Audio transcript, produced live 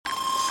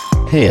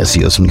Hey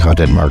SEOs and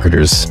content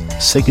marketers,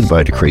 say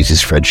goodbye to crazy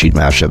spreadsheet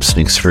mashups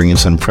and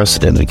experience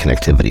unprecedented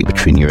connectivity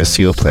between your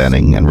SEO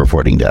planning and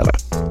reporting data.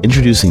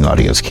 Introducing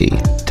Audience Key,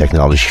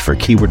 technology for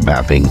keyword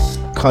mapping,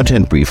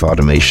 content brief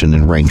automation,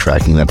 and rank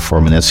tracking that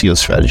form an SEO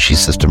strategy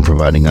system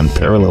providing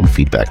unparalleled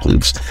feedback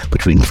loops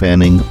between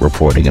planning,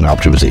 reporting, and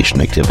optimization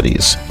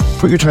activities.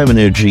 Put your time and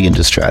energy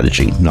into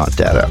strategy, not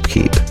data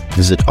upkeep.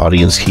 Visit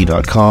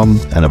audiencekey.com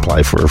and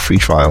apply for a free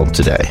trial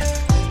today.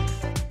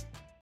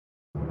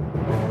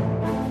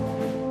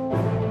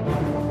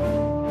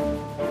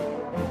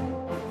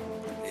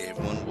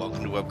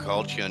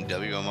 Webcology on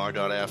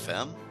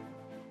WMR.fm.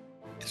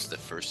 It's the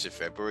 1st of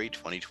February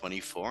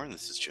 2024, and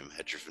this is Jim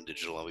Hedger from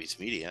Digital Always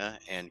Media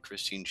and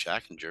Christine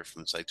Schackinger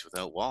from Sites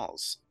Without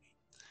Walls.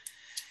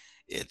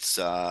 It's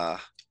the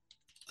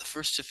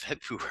 1st of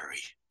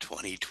February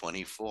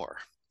 2024.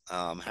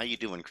 How you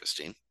doing,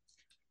 Christine?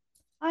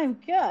 I'm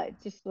good,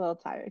 just a little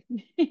tired.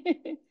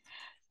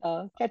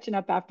 So catching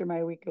up after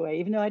my week away.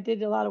 Even though I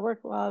did a lot of work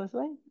while I was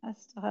away, I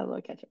still had a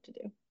little catch up to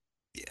do.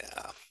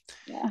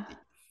 Yeah.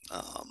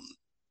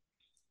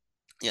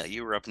 Yeah,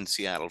 you were up in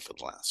Seattle for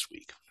the last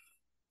week.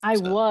 I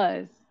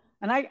was.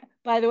 And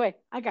by the way,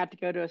 I got to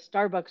go to a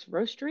Starbucks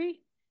roastery,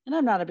 and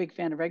I'm not a big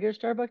fan of regular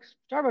Starbucks.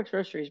 Starbucks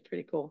roastery is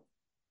pretty cool.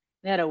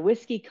 They had a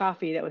whiskey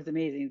coffee that was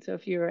amazing. So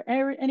if you're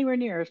anywhere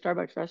near a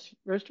Starbucks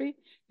roastery,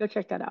 go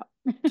check that out.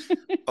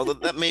 Although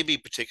that may be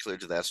particular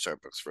to that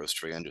Starbucks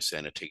roastery. I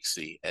understand it takes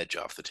the edge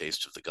off the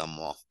taste of the gum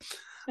wall.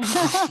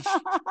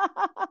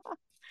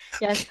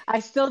 Yes, I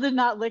still did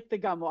not lick the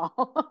gum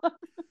wall.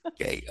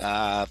 Okay.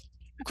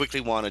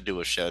 Quickly want to do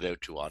a shout out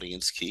to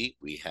Audience Key.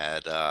 We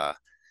had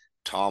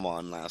Tom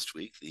on last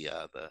week, the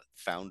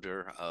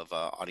founder of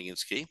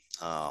Audience Key.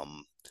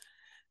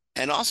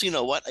 And also, you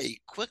know what? A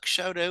quick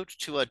shout out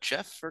to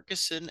Jeff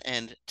Ferguson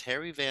and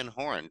Terry Van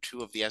Horn,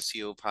 two of the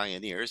SEO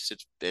pioneers.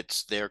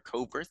 It's their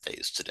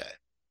co-birthdays today.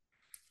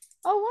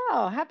 Oh,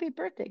 wow. Happy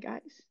birthday,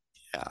 guys.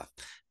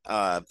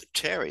 Yeah.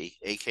 Terry,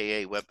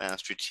 aka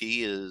Webmaster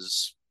T,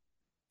 is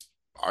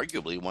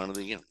arguably one of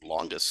the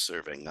longest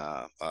serving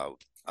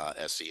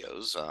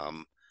SEOs,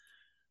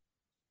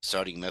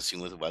 starting messing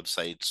with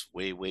websites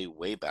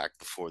way back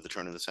before the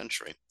turn of the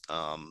century.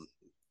 In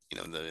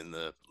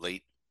the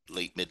late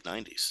mid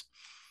 90s.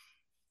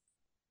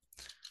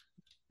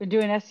 Been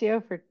doing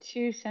SEO for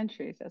 2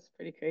 centuries. That's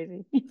pretty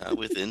crazy.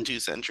 Within 2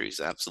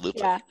 centuries,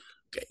 absolutely. Yeah.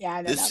 Okay. Yeah,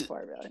 I know that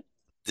for really.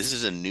 This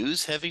is a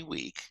news heavy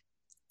week,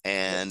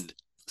 and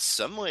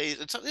some ways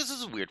this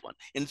is a weird one.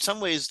 In some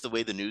ways, the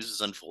way the news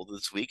is unfolded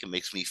this week, it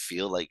makes me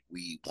feel like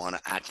we want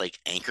to act like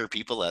anchor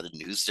people at a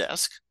news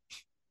desk.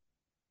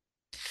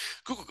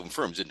 Google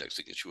confirms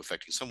indexing issue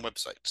affecting some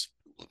websites.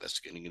 Google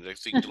investigating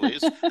indexing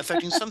delays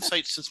affecting some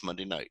sites since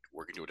Monday night,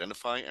 working to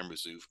identify and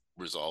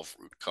resolve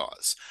root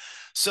cause.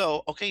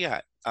 So, okay, yeah,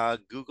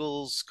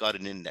 Google's got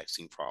an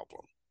indexing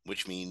problem,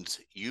 which means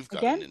you've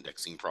got an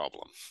indexing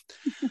problem.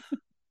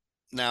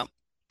 Now,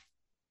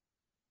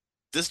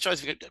 this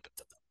drives me.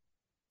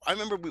 I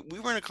remember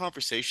we were in a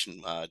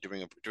conversation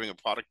during a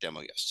product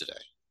demo yesterday,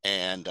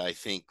 and I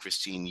think,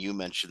 Christine, you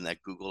mentioned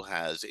that Google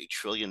has 1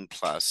 trillion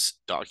plus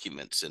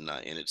documents in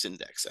its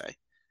index, eh?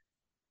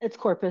 It's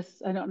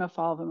corpus. I don't know if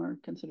all of them are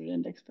considered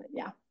index, but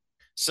yeah.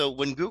 So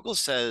when Google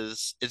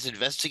says it's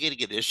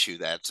investigating an issue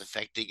that's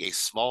affecting a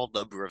small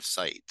number of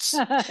sites,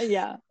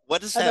 yeah,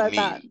 what does that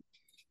mean?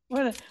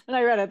 When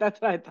I read it,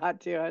 that's what I thought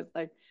too. I was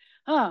like,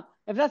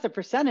 if that's a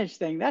percentage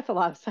thing, that's a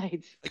lot of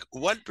sites. Like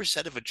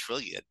 1% of 1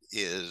 trillion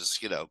is,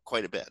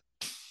 quite a bit.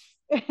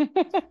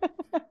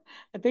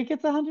 I think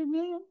it's 100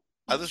 million.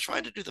 I was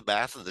trying to do the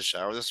math in the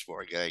shower this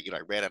morning. I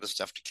ran out of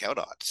stuff to count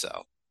on.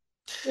 So,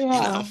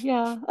 yeah.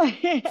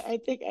 I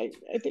think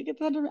it's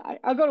 100.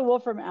 I'll go to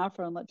Wolfram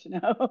Afro and let you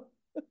know.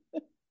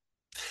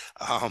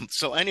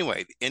 So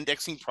anyway, the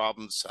indexing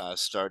problems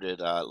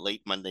started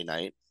late Monday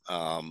night,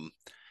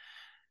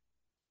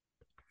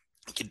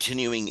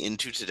 continuing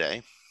into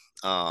today.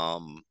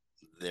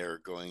 They're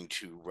going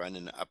to run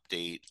an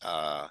update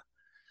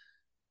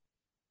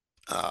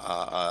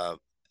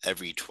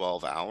every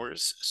 12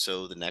 hours.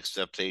 So the next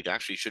update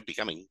actually should be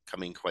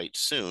coming quite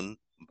soon.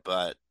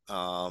 But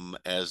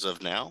as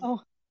of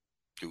now,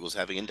 Google's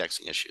having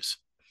indexing issues.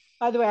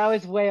 By the way, I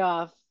was way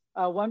off.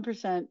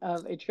 1%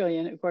 of 1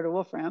 trillion, according to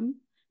Wolfram,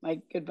 my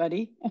good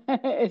buddy,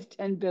 is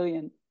 10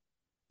 billion.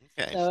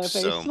 Okay, so if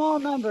a small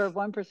number of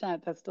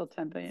 1%, that's still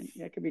 10 billion.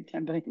 Yeah, it could be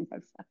 10 billion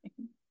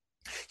websites.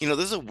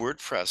 There's a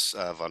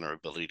WordPress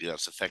vulnerability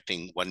that's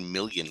affecting 1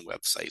 million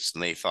websites,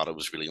 and they thought it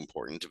was really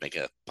important to make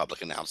a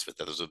public announcement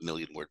that there's 1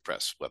 million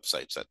WordPress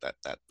websites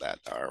that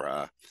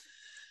are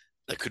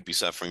that could be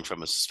suffering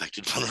from a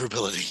suspected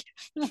vulnerability.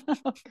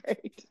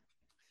 Great,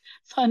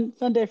 fun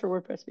day for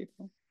WordPress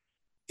people.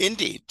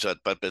 Indeed,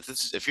 but this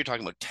is, if you're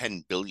talking about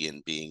 10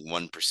 billion being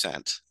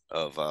 1%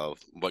 of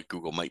what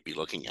Google might be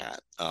looking at,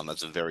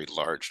 that's a very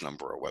large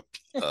number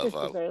it's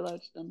a very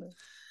large number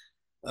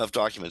of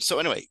documents. So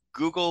anyway,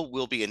 Google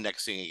will be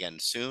indexing again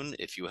soon.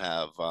 If you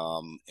have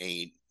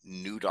a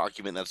new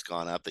document that's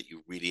gone up that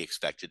you really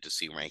expected to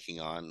see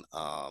ranking on,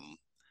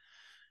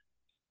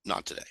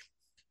 not today,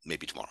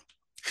 maybe tomorrow.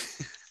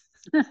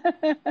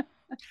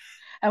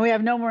 And we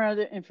have no more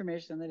other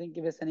information. They didn't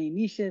give us any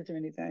niches or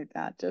anything like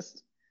that.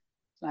 Just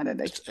it's not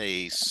Just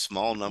a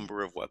small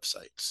number of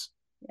websites.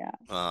 yeah.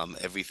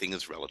 Everything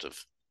is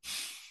relative.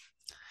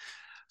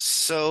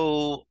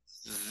 So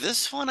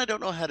this one I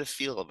don't know how to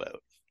feel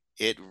about.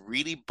 It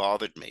really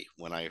bothered me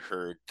when I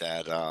heard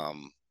that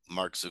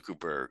Mark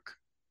Zuckerberg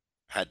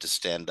had to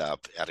stand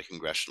up at a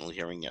congressional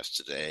hearing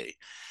yesterday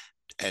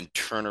and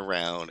turn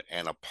around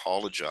and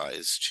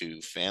apologize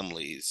to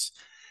families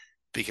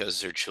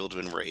because their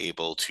children were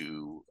able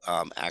to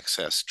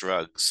access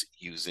drugs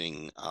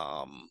using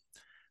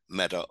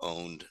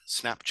Meta-owned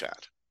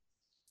Snapchat.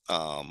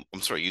 I'm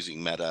sorry,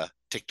 using Meta,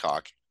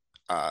 TikTok,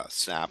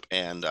 Snap,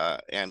 and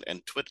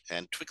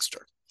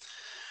Twixter.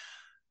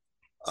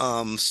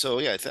 So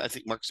yeah, I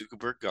think Mark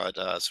Zuckerberg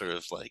got sort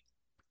of like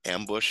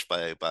ambushed by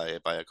a Oh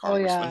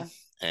congressman,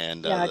 yeah.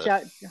 and Yeah,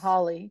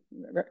 Holly,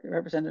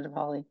 Representative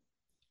Holly.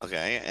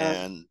 okay, Uh,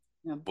 and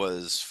yeah.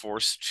 was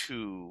forced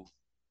to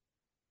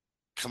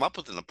come up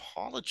with an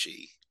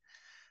apology.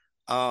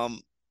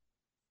 Um,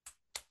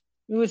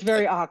 It was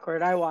very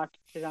awkward. I watched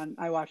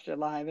it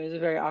live. It was a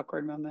very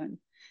awkward moment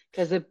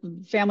because the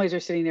families are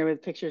sitting there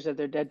with pictures of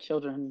their dead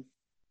children,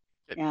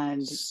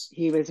 and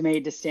he was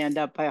made to stand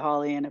up by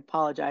Holly and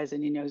apologize.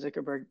 And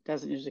Zuckerberg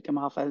doesn't usually come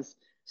off as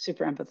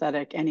super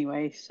empathetic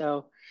anyway,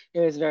 so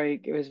it was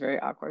very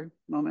awkward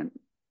moment.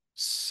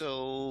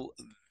 so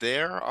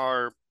there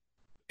are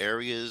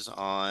areas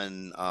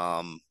on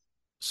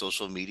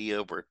social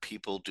media where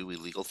people do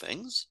illegal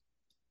things.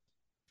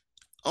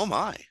 Oh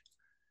my!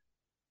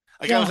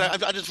 Like Yeah.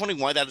 I'm just wondering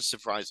why that is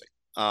surprising.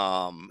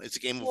 It's a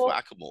game of Well,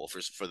 whack-a-mole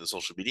for the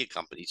social media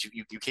companies.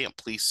 You can't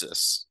police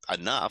this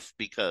enough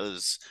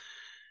because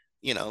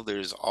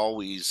there's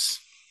always.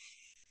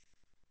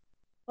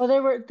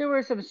 there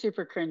were some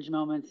super cringe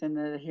moments in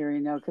the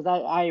hearing though, because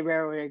I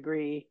rarely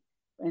agree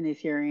in these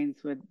hearings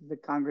with the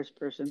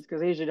congresspersons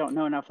because they usually don't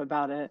know enough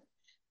about it.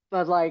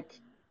 But like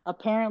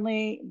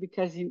apparently,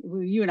 because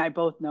you and I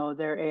both know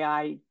their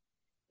AI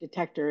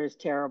detector is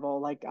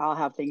terrible. Like I'll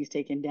have things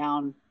taken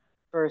down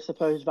for a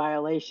supposed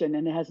violation,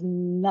 and it has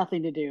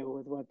nothing to do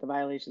with what the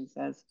violation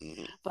says.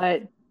 Mhm.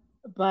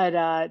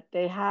 But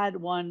they had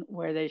one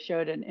where they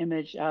showed an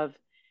image of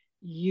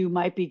you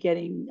might be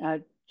getting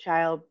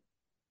child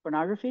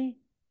pornography,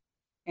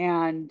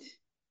 and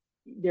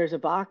there's a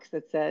box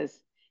that says,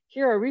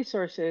 "Here are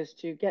resources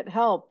to get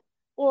help,"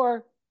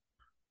 or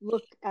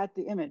look at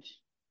the image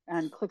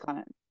and click on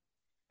it.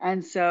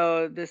 And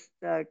so this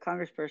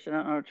congressperson, I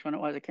don't know which one it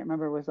was, I can't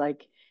remember, was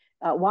like,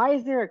 why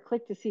is there a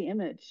click to see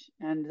image?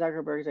 And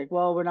Zuckerberg's like,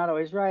 well, we're not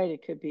always right.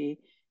 It could be,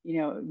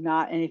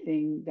 not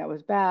anything that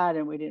was bad,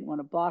 and we didn't want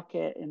to block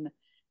it. And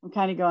I'm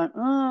kind of going,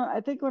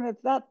 I think when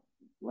it's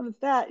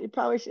that, you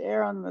probably should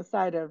err on the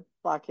side of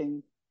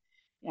blocking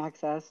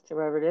access to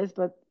wherever it is.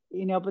 But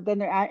then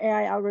their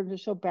AI algorithms are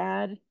so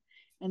bad,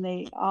 and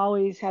they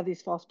always have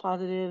these false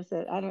positives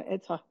that I don't.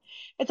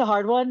 It's a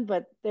hard one,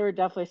 but there were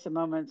definitely some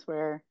moments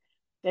where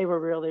they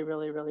were really,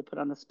 really, really put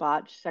on the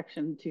spot.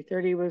 Section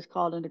 230 was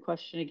called into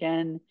question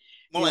again.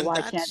 Well, and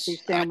Why can't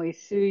these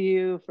families sue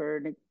you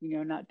for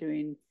not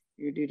doing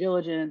your due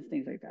diligence,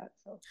 things like that.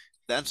 So.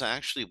 that's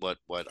actually what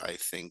I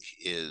think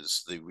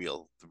is the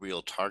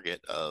real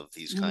target of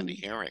these kind of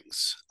Mm.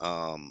 hearings.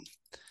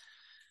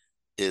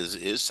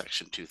 Is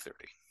Section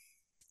 230.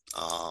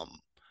 Um,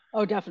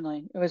 Oh,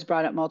 definitely. It was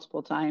brought up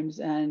multiple times.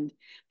 And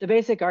the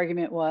basic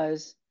argument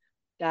was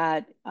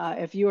that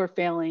if you are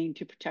failing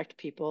to protect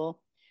people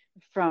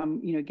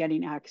from,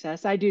 getting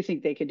access, I do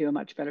think they could do a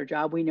much better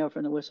job. We know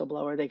from the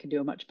whistleblower they could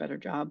do a much better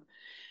job.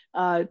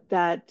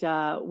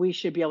 That we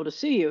should be able to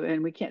sue you,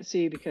 and we can't sue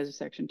you because of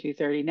Section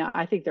 230. Now,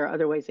 I think there are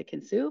other ways they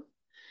can sue,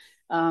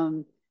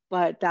 um,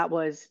 but that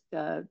was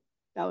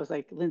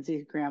like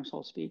Lindsey Graham's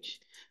whole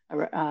speech,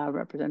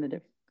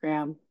 Representative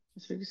Graham,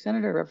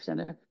 Senator or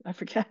Representative, I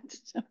forget.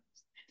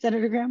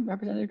 Senator Graham,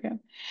 Representative Graham.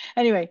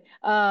 Anyway,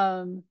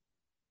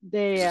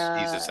 they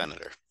he's a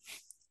senator.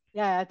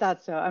 yeah, I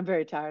thought so. I'm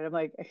very tired. I'm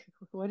like,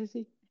 what is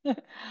he?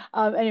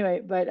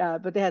 Anyway,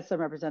 but they had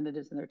some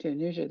representatives in there too. And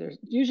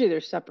usually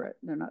they're separate.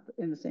 They're not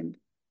in the same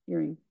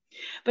hearing.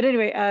 But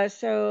anyway,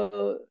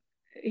 so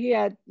he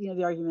had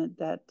the argument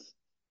that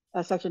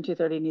Section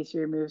 230 needs to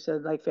be removed so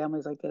like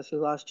families like this who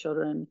lost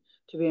children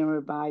to be able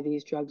to buy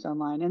these drugs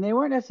online, and they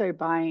weren't necessarily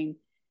buying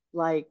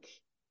like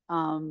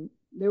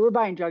they were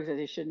buying drugs that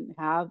they shouldn't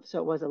have, so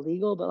it was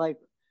illegal. But like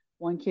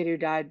one kid who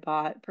died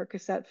bought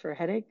Percocet for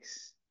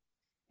headaches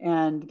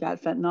and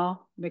got fentanyl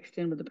mixed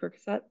in with the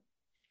Percocet.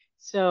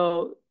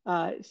 So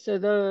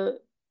the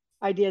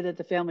idea that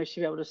the family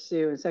should be able to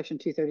sue and Section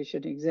 230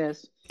 shouldn't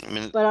exist. I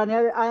mean, But on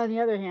the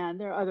other hand,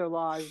 there are other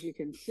laws you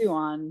can sue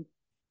on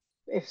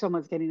if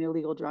someone's getting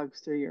illegal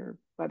drugs through your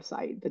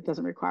website that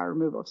doesn't require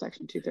removal of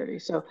Section 230.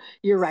 So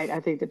you're right.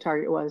 I think the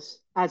target was,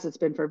 as it's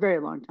been for a very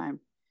long time,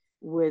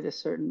 with a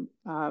certain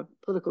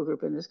political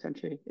group in this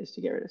country, is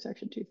to get rid of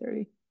Section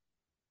 230.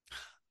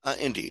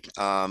 indeed.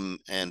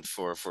 And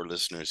for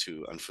listeners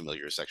who are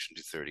unfamiliar, Section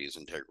 230 is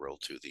integral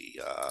to the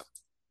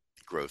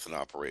growth and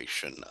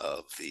operation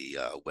of the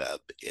web.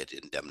 It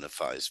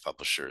indemnifies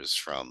publishers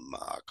from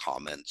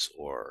comments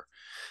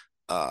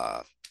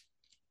uh,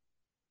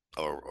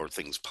 or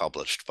things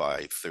published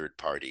by third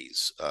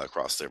parties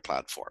across their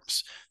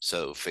platforms.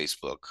 So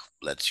Facebook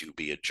lets you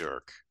be a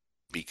jerk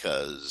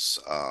because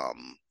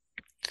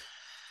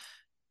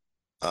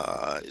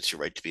it's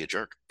your right to be a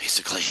jerk,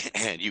 basically,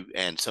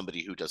 and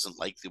somebody who doesn't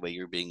like the way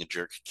you're being a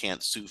jerk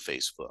can't sue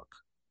Facebook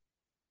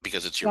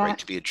because it's your Yeah, right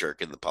to be a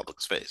jerk in the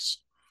public space.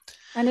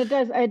 and it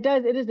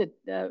is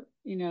the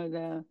you know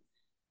the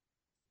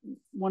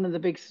one of the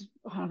big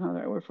I don't know the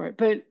right word for it,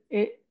 but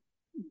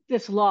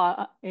this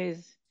law is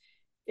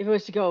if it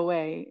was to go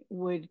away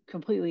would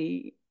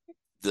completely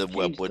The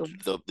web change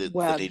would the the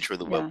web. nature of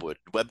the Yeah.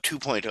 web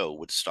 2.0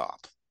 would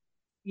stop,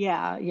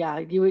 Yeah, yeah.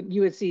 You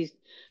would see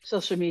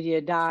social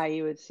media die.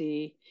 You would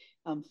see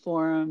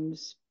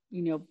forums,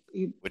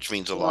 which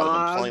means a lot of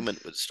blogs.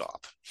 employment would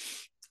stop.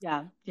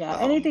 Yeah, yeah.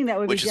 Anything that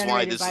would be Which is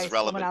why generated this by is someone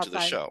relevant to the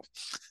outside. show.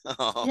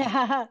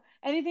 Yeah,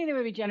 anything that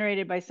would be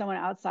generated by someone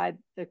outside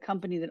the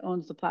company that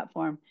owns the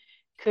platform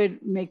could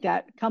make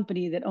that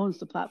company that owns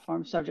the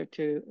platform subject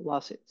to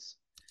lawsuits.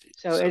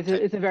 So So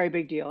it's a very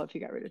big deal if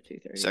you got rid of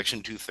 230.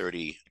 Section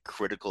 230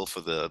 critical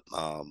for the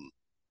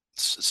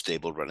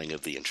stable running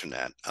of the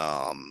internet.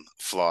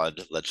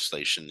 Flawed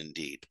legislation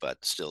indeed,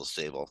 but still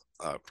stable.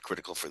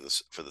 Critical for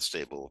the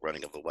stable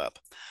running of the web.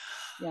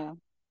 Yeah.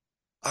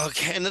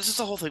 Okay, and this is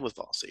the whole thing with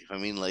policy. I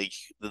mean, like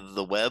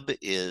the web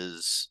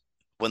is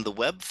when the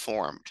web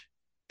formed,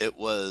 it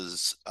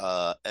was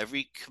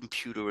every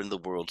computer in the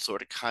world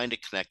sort of kind of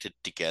connected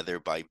together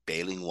by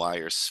baling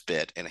wire,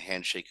 spit, and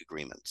handshake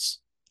agreements.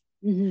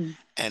 Hmm.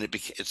 And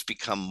it's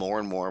become more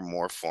and more and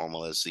more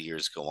formal as the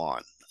years go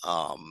on.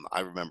 I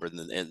remember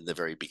in the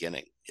very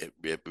beginning, it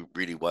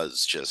really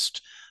was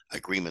just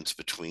agreements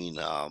between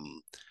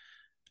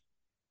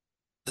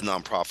the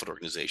nonprofit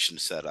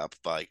organizations set up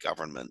by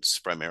governments,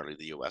 primarily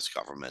the U.S.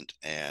 government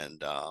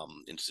and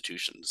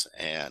institutions,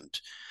 and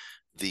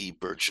the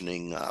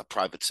burgeoning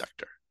private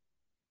sector.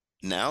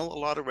 Now, a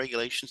lot of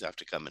regulations have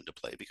to come into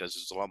play because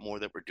there's a lot more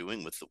that we're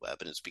doing with the web,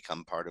 and it's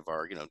become part of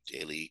our,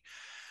 daily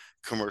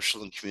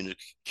commercial and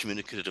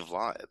communicative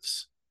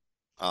lives.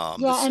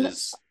 Um, Yeah, this and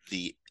is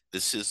the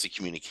this is the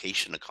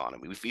communication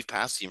economy. We've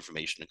passed the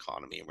information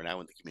economy, and we're now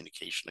in the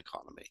communication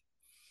economy.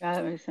 yeah,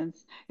 that makes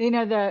sense.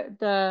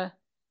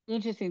 The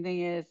interesting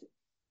thing is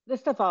this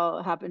stuff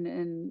all happened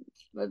in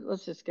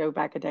let's just go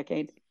back a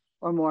decade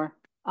or more.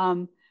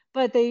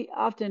 But they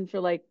often for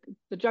like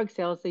the drug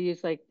sales, they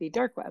use like the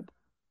dark web.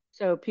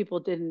 So people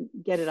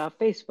didn't get it off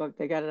Facebook,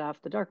 they got it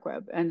off the dark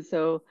web. And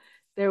so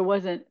there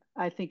wasn't,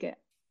 I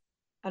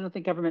don't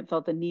think government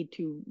felt the need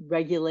to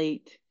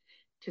regulate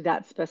to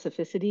that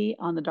specificity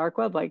on the dark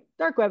web. Like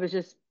dark web is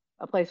just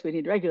a place we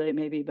need to regulate,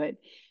 maybe, but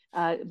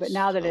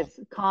now that So, it's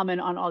common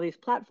on all these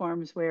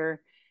platforms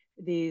where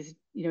these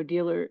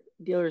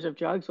dealers of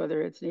drugs,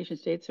 whether it's nation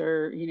states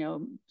or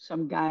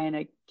some guy in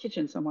a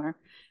kitchen somewhere,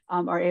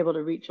 are able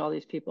to reach all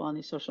these people on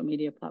these social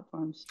media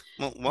platforms.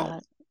 well, Uh,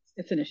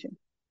 it's an issue.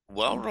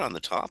 while Yeah. we're on the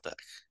topic,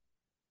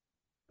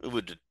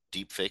 would a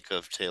deep fake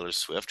of Taylor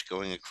Swift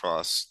going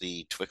across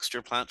the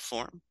Twixter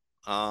platform,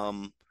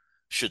 um,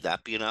 should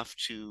that be enough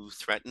to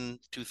threaten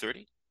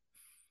 230?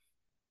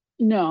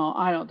 No,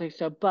 I don't think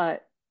so.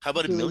 But How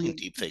about a do we million need?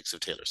 deep fakes of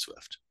Taylor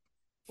Swift?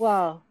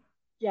 Well,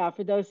 yeah.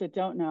 For those that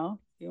don't know,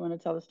 do you want to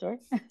tell the story?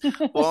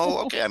 Well,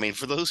 okay. I mean,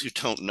 for those who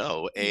don't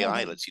know,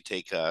 AI lets you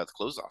take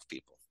clothes off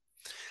people.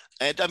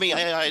 And I mean, Yeah.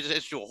 AI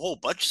lets you do a whole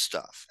bunch of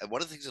stuff. And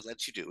one of the things it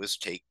lets you do is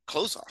take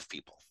clothes off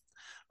people.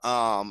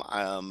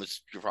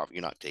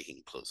 You're not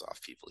taking clothes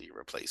off people. You're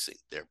replacing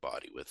their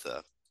body with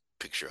a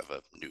picture of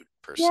a nude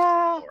person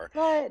Yeah, or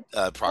but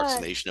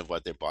approximation of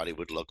what their body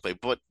would look like.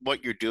 But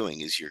what you're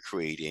doing is you're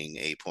creating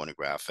a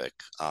pornographic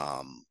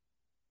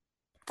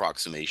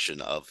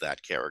approximation of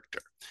that character,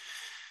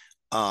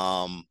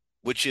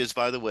 which is,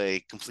 by the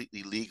way,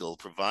 completely legal,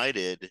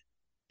 provided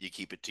you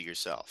keep it to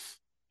yourself.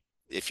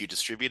 If you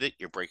distribute it,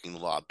 you're breaking the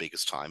law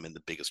biggest time in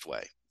the biggest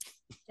way.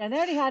 yeah, they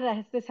already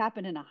had this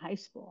happen in a high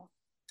school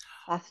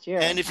last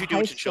And year. if A you do high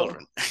it to school.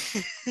 children,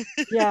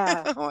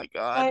 Yeah. oh my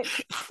God,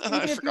 But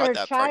I even if you're forgot a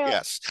that part. child,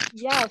 Yes,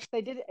 yes,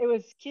 they did. It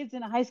was kids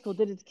in a high school,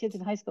 did it to kids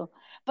in high school.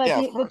 But yeah,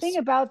 of the thing course,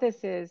 about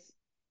this is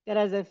that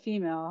as a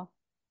female,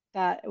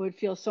 that it would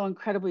feel so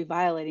incredibly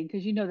violating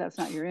because that's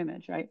not your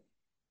image, right?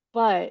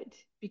 But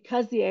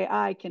because the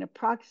AI can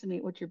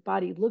approximate what your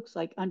body looks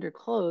like under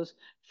clothes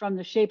from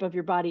the shape of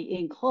your body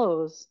in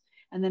clothes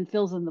and then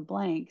fills in the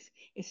blanks,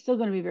 it's still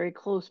going to be very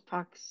close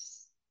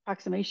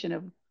approximation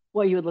of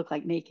what you would look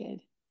like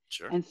naked.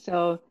 sure. And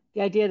so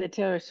the idea that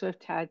Taylor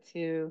Swift had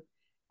to,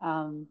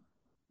 um,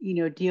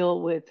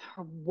 deal with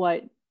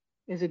what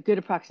is a good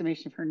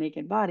approximation of her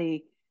naked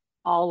body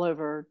all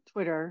over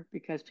Twitter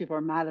because people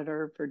are mad at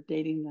her for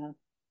dating the,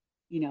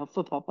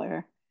 football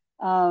player.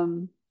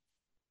 Um,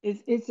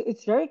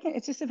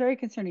 it's just a very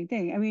concerning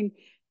thing. I mean,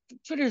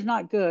 Twitter's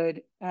not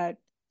good at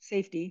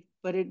safety,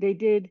 but they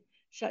did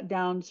shut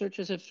down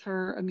searches of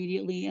her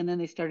immediately, and then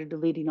they started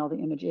deleting all the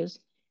images.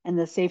 And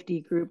the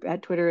safety group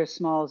at Twitter, as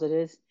small as it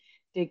is,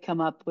 did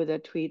come up with a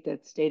tweet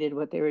that stated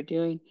what they were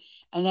doing.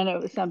 And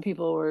then some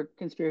people were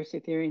conspiracy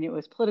theory, it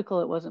was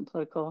political. It wasn't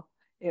political.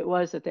 It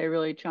was that they're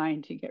really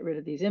trying to get rid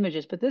of these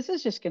images. But this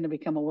is just going to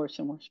become a worse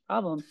and worse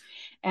problem.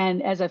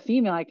 And as a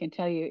female, I can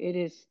tell you, it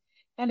is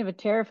kind of a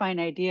terrifying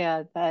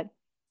idea that,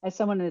 as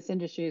someone in this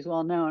industry is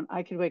well known,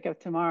 I could wake up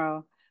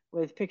tomorrow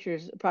with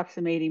pictures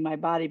approximating my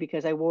body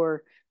because I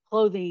wore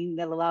clothing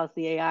that allows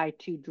the AI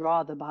to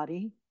draw the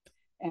body,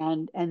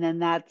 and then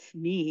that's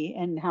me.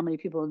 And how many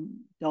people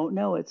don't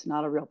know it's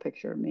not a real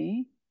picture of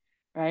me,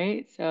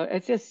 right? So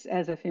it's just,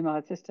 as a female,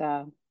 it's just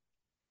a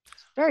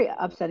very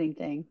upsetting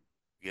thing.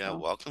 Yeah, So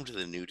welcome to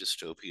the new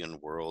dystopian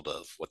world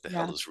of what the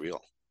hell yeah, is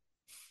real.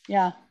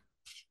 yeah.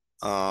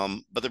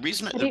 But the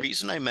reason Have the you,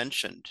 reason I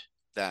mentioned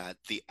that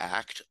the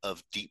act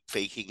of deep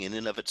faking in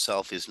and of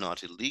itself is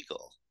not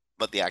illegal,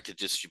 but the act of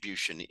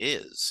distribution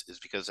is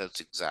because that's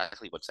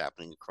exactly what's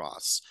happening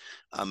across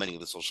many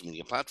of the social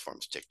media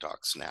platforms: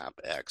 TikTok, Snap,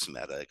 X,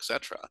 Meta,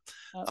 etc.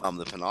 oh,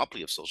 The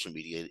panoply of social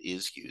media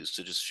is used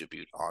to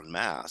distribute en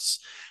masse,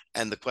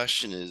 and the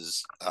question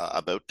is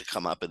about to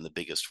come up in the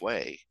biggest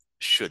way: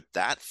 should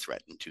that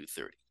threaten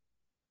 230?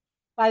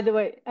 by the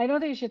way, I don't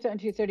think you should start in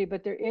 230,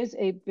 but there is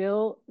a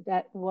bill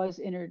that was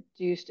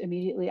introduced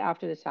immediately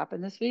after this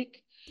happened this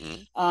week,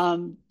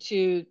 Mm-hmm.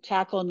 to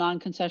tackle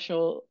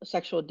non-consensual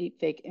sexual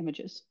deepfake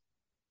images.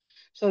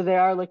 So they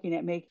are looking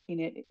at making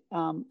it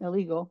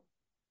illegal.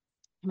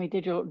 I mean,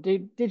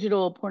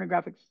 digital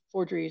pornographic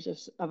forgeries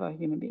of a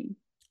human being.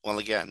 Well,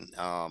 again,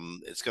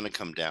 it's going to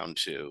come down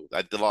to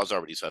the law's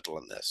already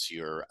settled on this.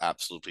 You're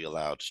absolutely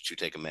allowed to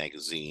take a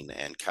magazine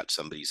and cut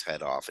somebody's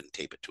head off and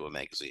tape it to a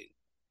magazine,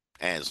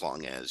 as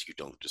long as you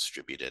don't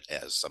distribute it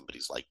as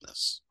somebody's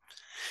likeness.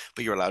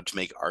 But you're allowed to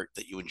make art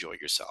that you enjoy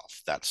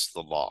yourself. That's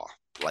the law,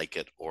 like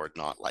it or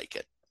not like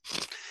it.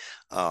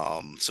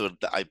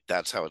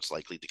 That's how it's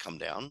likely to come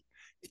down.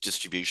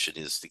 Distribution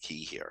is the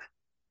key here.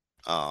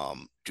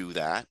 Do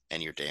that,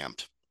 and you're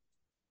damned.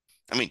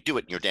 I mean, do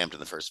it and you're damned in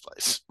the first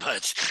place,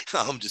 but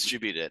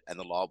distribute it and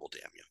the law will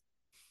damn you.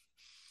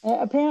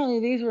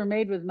 Apparently, these were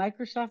made with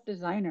Microsoft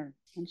Designer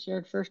and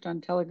shared first on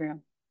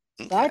Telegram.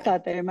 So I Okay.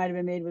 thought they might have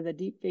been made with a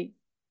deepfake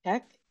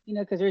tech,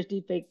 because there's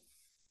deepfake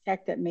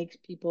tech that makes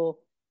people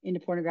into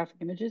pornographic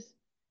images.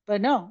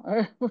 But no,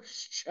 Okay.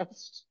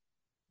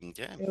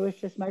 it was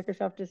just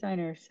Microsoft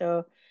Designer.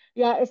 So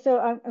yeah,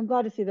 so I'm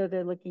glad to see that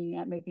they're looking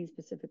at making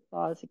specific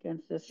laws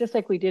against this, just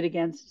like we did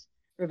against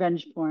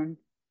revenge porn.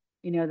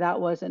 That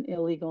wasn't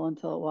illegal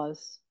until it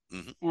was.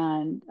 Mm-hmm.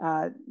 And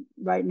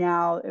right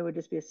now, it would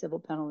just be a civil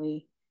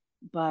penalty.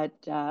 But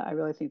I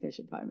really think they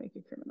should probably make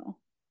it criminal,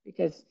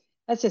 because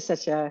that's just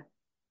as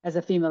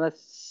a female,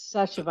 that's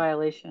such a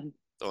violation.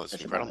 Oh, it's an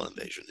Such a incredible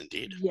violation. invasion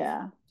indeed.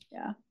 Yeah,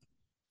 yeah.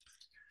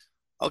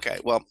 Okay,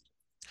 well,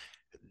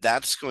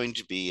 that's going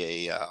to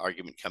be a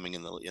argument coming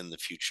in the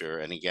future.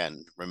 And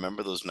again,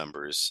 remember those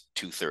numbers: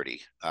 230,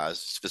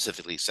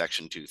 specifically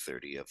Section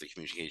 230 of the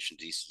Communication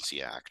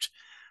Decency Act,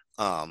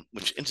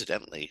 which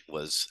incidentally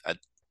was a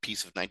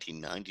piece of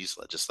 1990s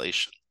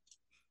legislation,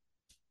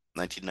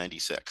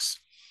 1996.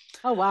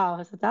 Oh wow,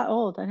 is it that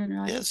old? I didn't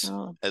realize it was that Yes,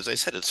 old. as I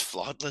said, it's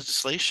flawed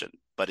legislation,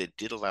 but it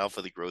did allow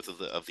for the growth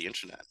of the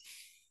internet.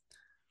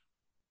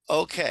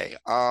 Okay.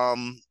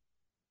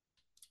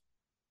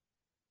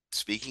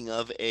 Speaking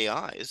of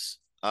AIs,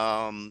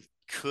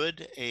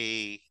 could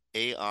a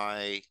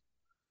AI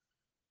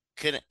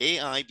can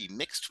AI be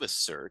mixed with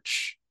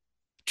search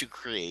to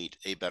create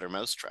a better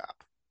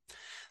mousetrap?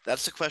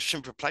 That's the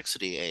question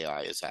Perplexity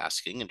AI is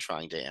asking and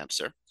trying to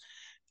answer.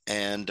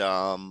 And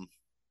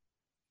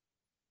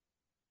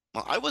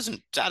well, I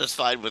wasn't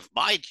satisfied with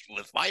my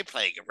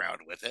playing around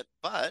with it,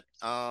 but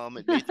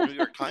it made the New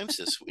York Times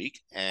this week,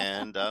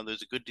 and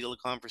there's a good deal of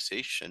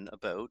conversation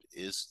about,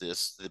 is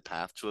this the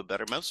path to a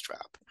better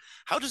mousetrap?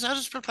 How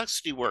does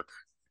Perplexity work?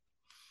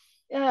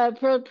 Yeah,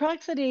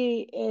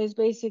 Perplexity is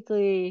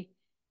basically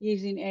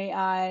using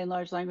AI and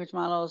large language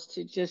models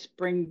to just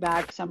bring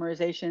back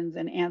summarizations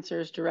and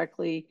answers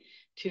directly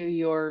to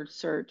your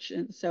search.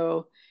 And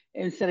so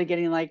instead of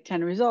getting like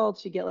 10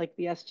 results, you get like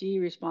the SGE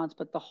response,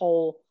 but the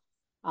whole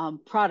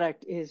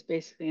product is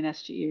basically an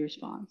SGE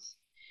response.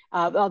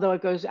 Although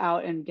it goes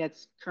out and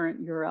gets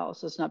current URLs,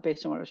 so it's not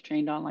based on what it was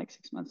trained on like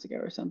 6 months ago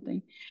or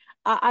something.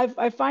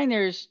 I find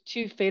there's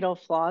two fatal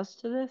flaws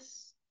to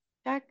this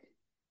tech.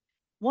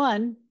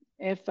 One,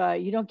 if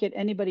you don't get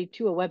anybody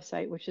to a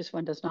website, which this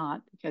one does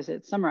not because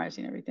it's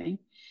summarizing everything,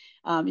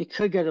 you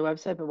could go to the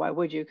website, but why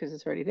would you? Because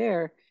it's already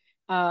there.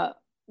 Uh,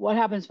 what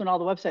happens when all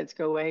the websites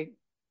go away?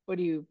 What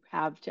do you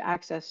have to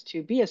access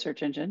to be a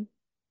search engine?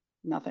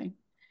 Nothing.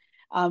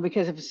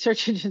 Because if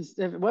search engines,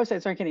 if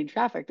websites aren't getting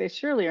traffic, they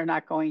surely are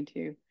not going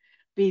to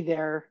be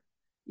there,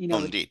 Oh,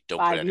 with indeed. Don't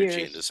put five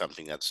energy into years.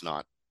 something that's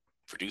not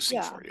producing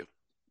Yeah, for you.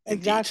 Indeed.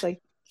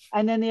 exactly.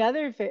 And then the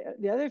other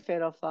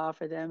fatal flaw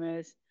for them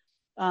is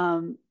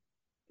um,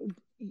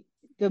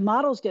 the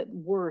models get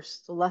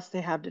worse the less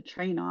they have to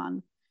train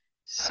on.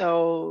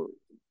 So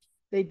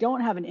they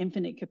don't have an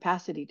infinite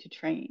capacity to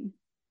train.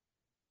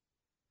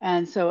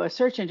 And so a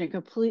search engine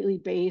completely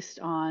based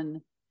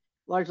on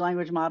large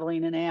language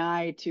modeling and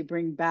AI to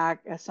bring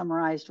back a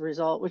summarized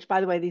result, which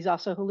by the way, these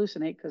also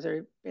hallucinate because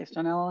they're based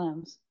on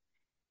LLMs.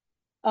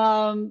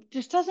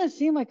 Just doesn't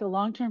seem like a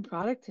long-term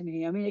product to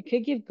me. I mean, it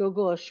could give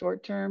Google a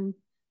short-term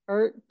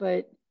hurt,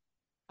 but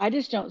I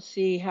just don't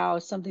see how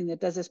something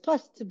that does this.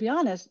 Plus, to be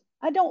honest,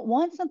 I don't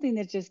want something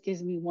that just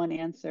gives me one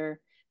answer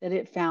that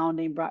it found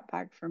and brought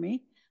back for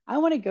me. I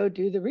want to go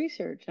do the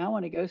research. I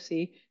want to go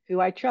see who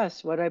I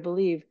trust, what I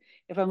believe.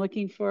 If I'm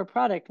looking for a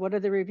product, what are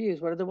the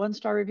reviews? What are the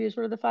one-star reviews?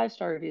 What are the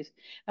five-star reviews? If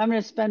I'm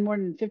going to spend more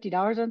than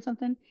 $50 on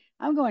something,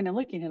 I'm going and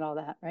looking at all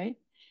that, right?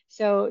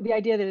 So the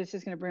idea that it's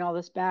just going to bring all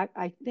this back,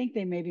 I think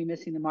they may be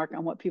missing the mark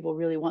on what people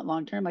really want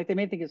long term. Like they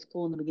may think it's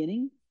cool in the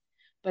beginning,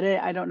 but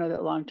I don't know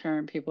that long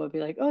term people would be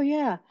like, oh,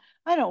 yeah,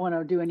 I don't want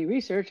to do any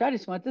research. I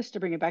just want this to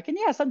bring it back. And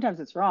yeah, sometimes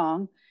it's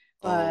wrong,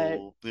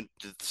 but Oh, but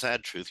the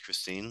sad truth,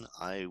 Christine,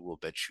 I will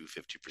bet you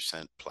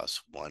 50%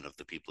 plus one of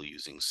the people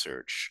using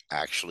search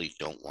actually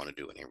don't want to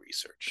do any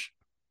research.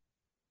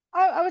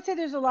 I would say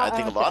there's a lot. I I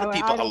think would say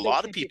I a don't think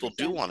lot of people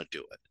do 50%. want to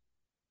do it,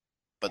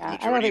 but the Yeah,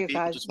 I don't majority of think it's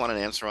people as just want an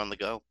answer on the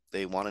go.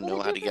 They want to well. They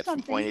know how do to for get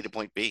some from point A things. to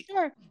point B.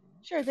 Sure,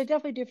 sure, they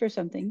definitely do for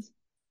some things.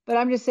 But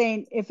I'm just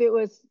saying, if it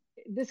was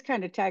this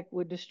kind of tech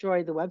would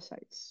destroy the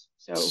websites.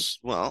 So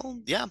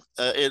Well, yeah,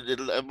 I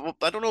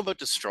don't know about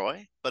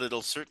destroy, but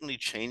it'll certainly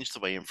change the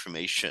way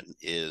information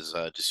is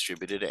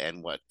distributed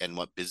and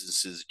what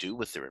businesses do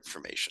with their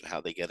information,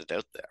 how they get it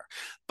out there.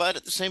 But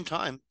at the same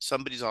time,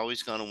 somebody's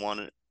always going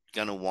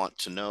to want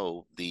to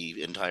know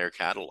the entire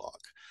catalog.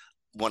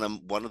 One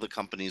of the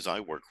companies I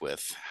work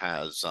with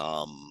has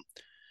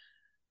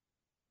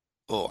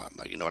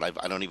you know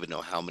what? I don't even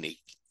know how many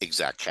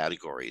exact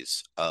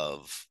categories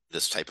of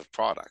this type of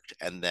product,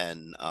 and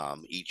then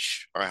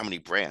each, or how many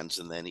brands,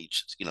 and then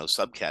each,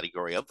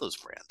 subcategory of those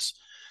brands.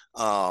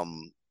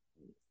 Um,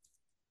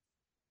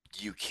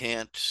 you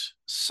can't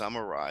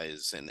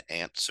summarize an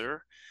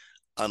answer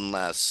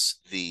unless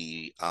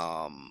the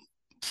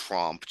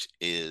prompt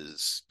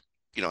is,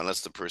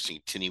 unless the person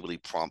continually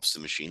prompts the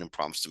machine and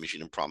prompts the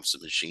machine and prompts the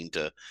machine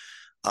to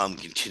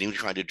continue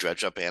trying to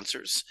dredge up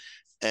answers.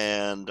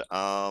 And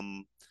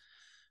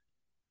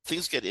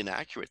things get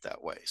inaccurate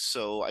that way.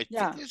 So I think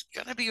yeah, there's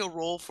going to be a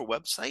role for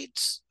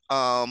websites,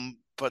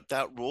 but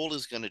that role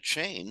is going to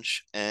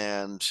change,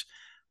 and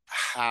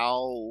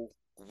how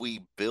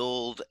we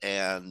build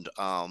and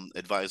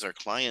advise our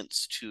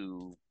clients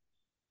to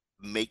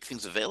make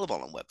things available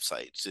on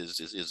websites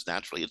is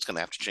naturally, it's going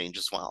to have to change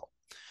as well.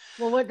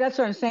 well, that's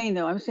what I'm saying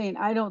though. I'm saying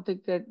I don't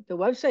think that the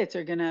websites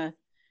are gonna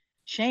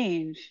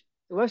change.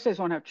 The websites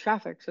won't have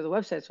traffic, so the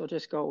websites will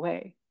just go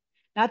away.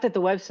 Not that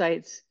the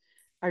websites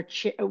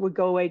would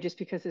go away just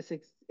because this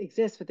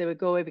exists, but they would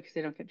go away because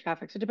they don't get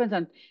traffic. So it depends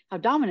on how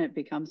dominant it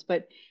becomes.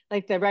 But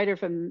like the writer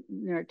from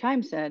New York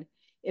Times said,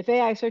 if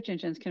AI search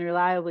engines can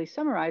reliably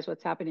summarize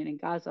what's happening in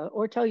Gaza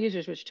or tell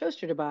users which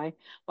toaster to buy,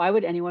 why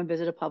would anyone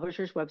visit a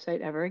publisher's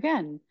website ever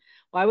again?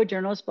 Why would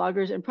journalists,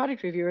 bloggers, and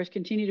product reviewers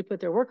continue to put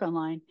their work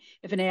online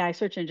if an AI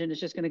search engine is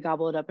just going to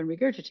gobble it up and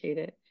regurgitate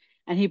it?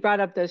 And he brought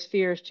up those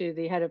fears to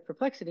the head of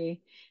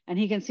Perplexity, and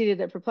he conceded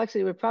that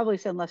Perplexity would probably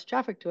send less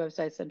traffic to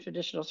websites than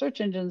traditional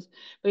search engines,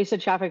 but he said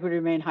traffic would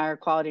remain higher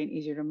quality and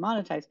easier to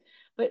monetize.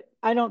 But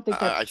I don't think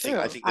that's I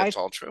true. think that's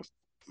all true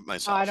I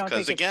myself, don't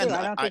because think it's true. again,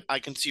 I don't think, I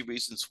can see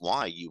reasons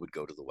why you would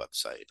go to the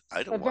website.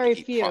 but very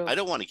few. I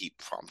don't want to keep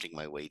prompting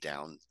my way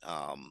down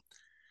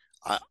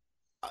I,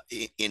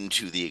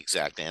 into the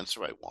exact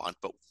answer I want.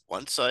 But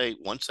once I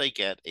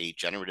get a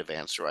generative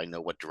answer, I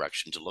know what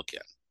direction to look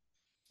in.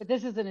 But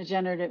this isn't a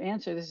generative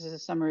answer. This is a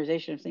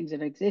summarization of things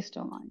that exist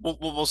online.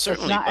 Well, So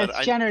it's certainly, not, but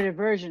it's generative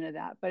version of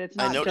that, but it's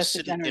I not just noticed a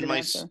it in generative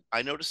answer.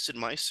 I noticed in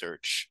my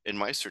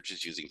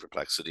searches using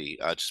Perplexity,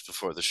 just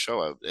before the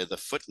show, the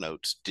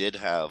footnotes did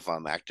have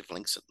active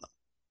links in them.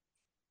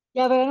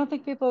 Yeah, but I don't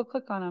think people will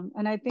click on them.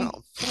 And I think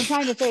Well, what I'm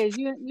trying to say is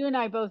you and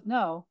I both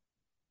know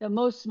that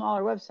most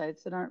smaller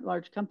websites that aren't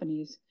large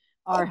companies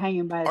are oh,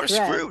 hanging by a are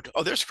thread. screwed.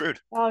 Oh, they're screwed.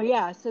 Oh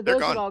yeah, so They're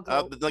those would gone. all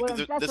go. Like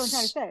That's what I'm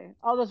trying to this, say.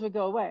 All those would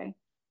go away.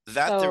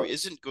 that there So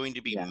isn't going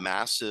to be yeah,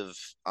 massive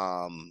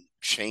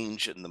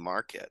change in the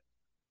market.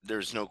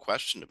 There's no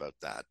question about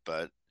that.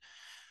 But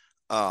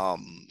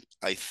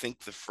I think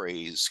the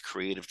phrase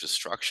creative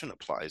destruction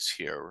applies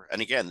here.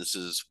 And again, this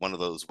is one of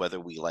those whether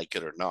we like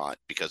it or not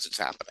because it's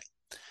happening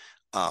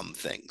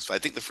things. So I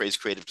think the phrase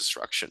creative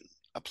destruction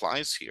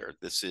applies here.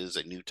 This is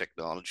a new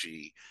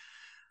technology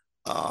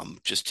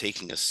just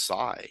taking a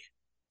sigh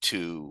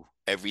to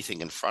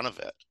everything in front of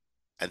it,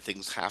 and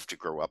things have to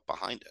grow up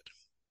behind it.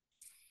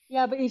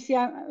 yeah, but you see,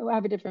 I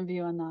have a different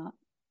view on that.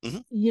 Mm-hmm.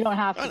 You don't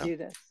have I to know. do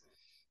this.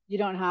 You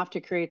don't have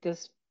to create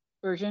this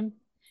version.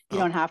 You Well,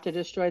 don't have to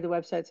destroy the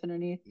websites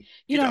underneath. You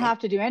you don't don't. have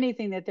to do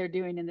anything that they're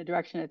doing in the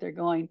direction that they're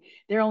going.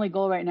 Their only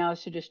goal right now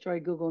is to destroy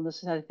Google, and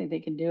this is how they think they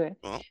can do it.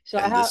 Well, So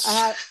and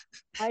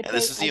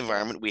this is the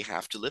environment we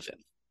have to live in.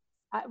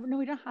 no,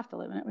 we don't have to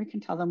live in it. We can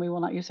tell them we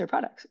will not use their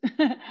products.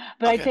 But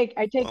Okay.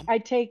 Well,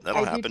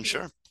 that'll I do happen, take,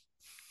 sure.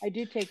 I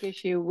do take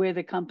issue with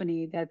a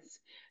company that's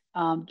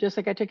just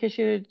like I took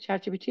issue with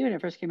ChatGPT when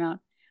it first came out,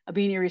 of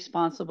being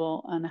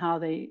irresponsible on how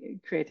they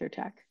create their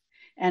tech.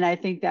 And I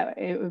think that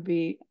it would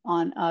be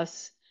on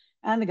us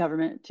and the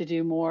government to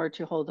do more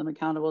to hold them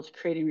accountable to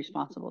creating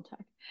responsible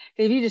tech.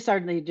 Because if you just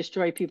suddenly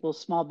destroy people's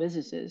small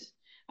businesses,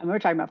 I mean, we're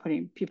talking about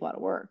putting people out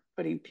of work,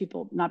 putting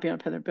people not being able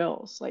to pay their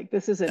bills. Like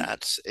this isn't,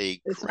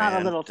 it's not a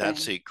little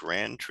That's thing. a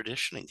grand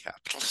tradition in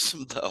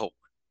capitalism, though.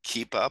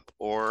 Keep up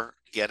or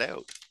get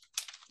out.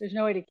 There's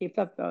no way to keep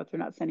up though if they're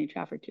not sending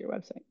traffic to your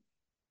website.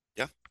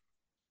 Yeah,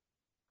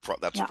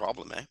 that's a Yeah,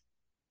 problem, eh?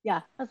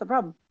 yeah, that's the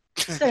problem.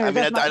 So, I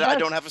anyways, mean, I that's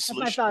don't have a that's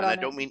my solution, thought and on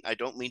it. I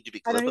don't mean to be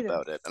I don't glib either.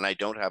 about it, and I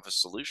don't have a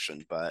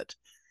solution. But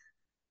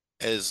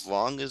as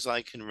long as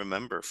I can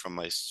remember from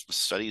my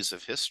studies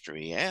of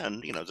history,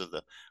 and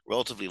the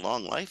relatively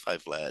long life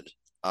I've led,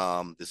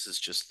 this is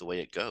just the way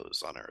it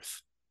goes on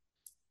Earth.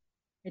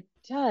 It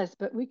does,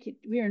 but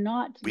we are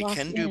not We locked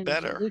can do in.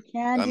 better. We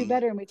can do Um,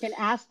 better, and we can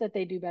ask that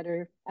they do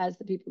better as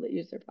the people that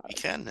use their we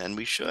products. can, and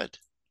we should.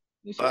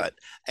 We should. But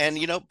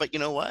but you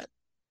know what?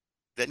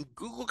 Then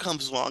Google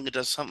comes along and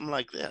does something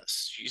like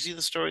this. You see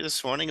the story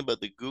this morning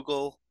about the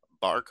Google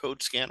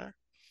barcode scanner?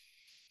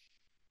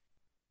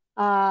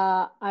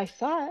 I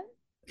saw it.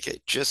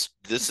 Okay, just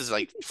this is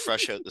like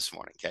fresh out this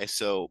morning. Okay,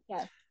 so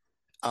Yes.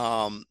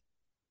 um,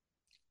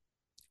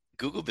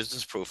 Google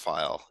Business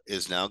Profile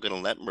is now going to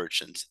let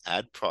merchants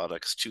add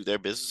products to their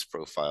business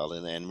profile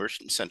in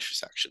merchant center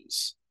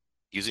sections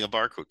using a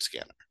barcode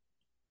scanner.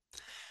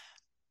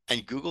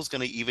 And Google's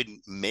going to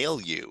even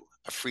mail you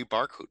a free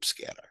barcode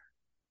scanner.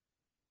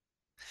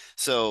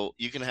 So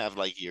you can have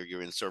like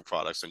your in-store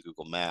products on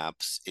Google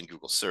Maps, in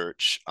Google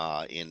Search,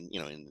 in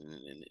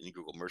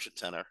Google Merchant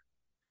Center,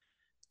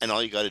 and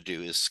all you got to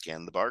do is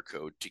scan the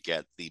barcode to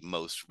get the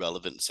most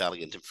relevant,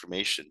 salient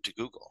information to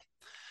Google.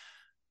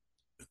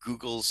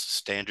 Google's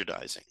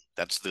standardizing.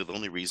 That's the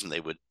only reason they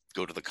would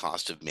go to the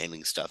cost of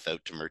mailing stuff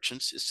out to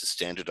merchants is to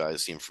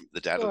standardize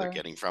the data they're Sure.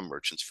 getting from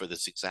merchants for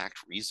this exact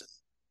reason.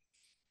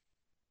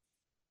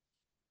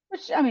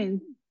 Which I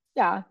mean,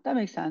 yeah, that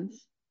makes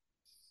sense.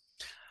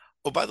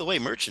 Oh, by the way,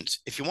 merchants,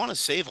 if you want to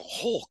save a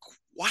whole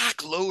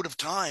whack load of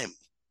time,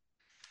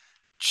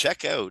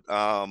 check out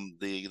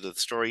the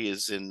story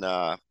is in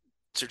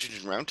Search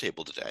Engine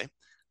Roundtable today.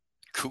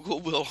 Google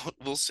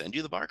will send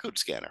you the barcode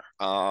scanner.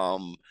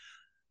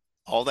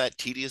 All that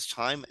tedious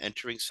time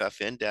entering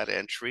stuff in data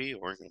entry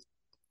or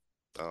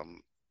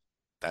um,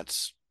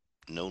 that's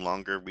no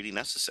longer really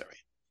necessary.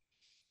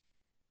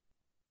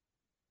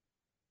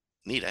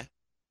 Neat, eh?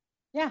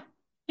 Yeah.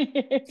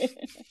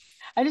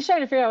 I'm just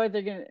trying to figure out what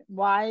they're gonna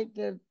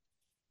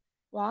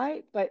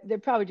why, but they're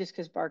probably just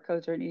because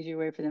barcodes are an easier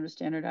way for them to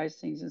standardize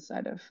things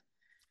inside of,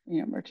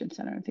 Merchant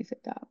Center and things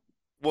like that.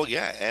 Well,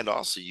 yeah, and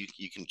also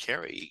you can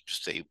carry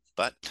just a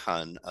butt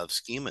ton of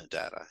schema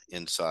data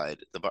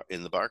inside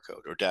in the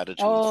barcode or data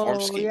to inform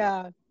Oh schema,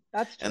 yeah,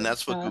 that's and true.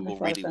 that's what Yeah, that Google makes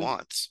a lot of really sense.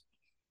 wants.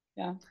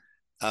 Yeah.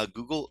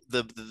 Google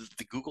the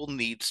Google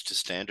needs to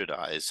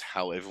standardize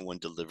how everyone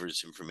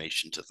delivers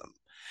information to them,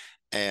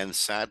 and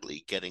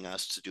sadly, getting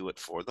us to do it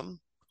for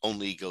them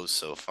only goes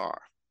so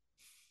far.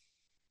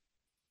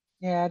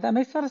 Yeah, that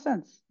makes a lot of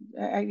sense.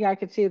 Yeah, I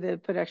could see the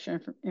put extra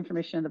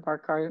information in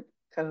the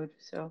code.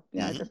 So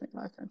yeah, it Mm-hmm. does make a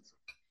lot of sense.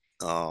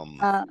 Um,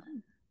 Uh,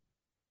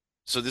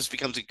 so this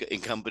becomes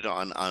incumbent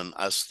on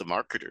us, the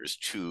marketers,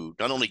 to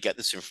not only get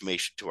this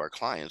information to our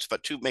clients,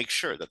 but to make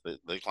sure that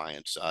the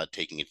clients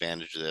taking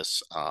advantage of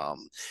this,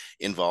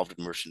 involved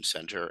in Merchant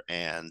Center,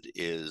 and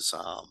is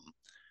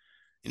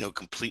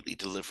completely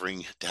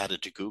delivering data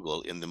to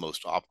Google in the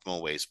most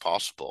optimal ways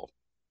possible.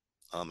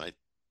 If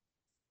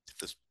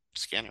this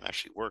scanner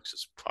actually works,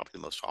 it's probably the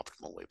most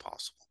optimal way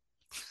possible.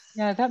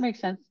 yeah, that makes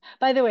sense.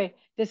 By the way,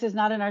 this is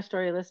not in our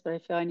story list, but I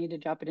feel I need to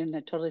drop it in. I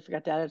totally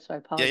forgot to add it, so I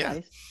Yeah, yeah.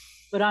 apologize.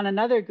 But on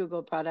another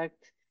Google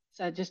product,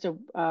 so just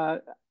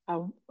a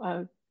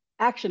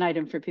action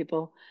item for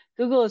people.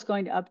 Google is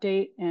going to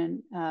update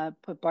and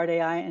put Bard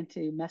AI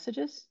into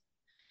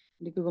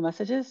Google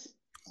Messages,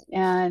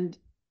 and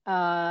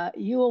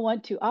you will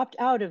want to opt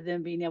out of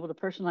them being able to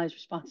personalize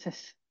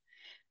responses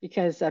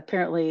because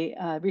apparently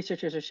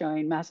researchers are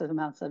showing massive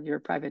amounts of your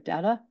private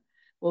data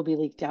will be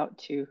leaked out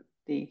to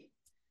the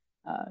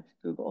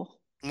Google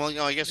Well,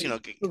 Google I guess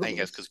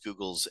base. because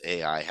Google's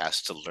AI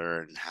has to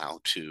learn how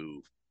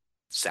to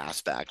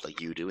sass back like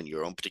you do in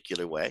your own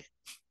particular way.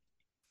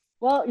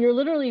 Well, you're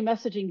literally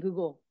messaging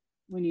Google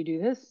when you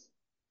do this,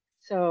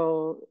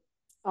 so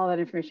all that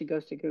information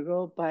goes to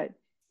Google. But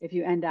if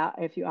you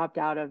opt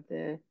out of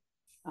the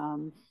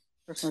um,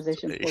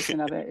 personalization portion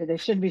of it, they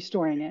shouldn't be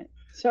storing it.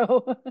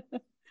 So,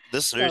 so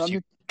Listeners, I'm you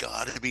just,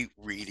 gotta be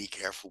really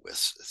careful with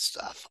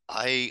stuff.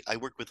 I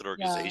work with an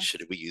yeah.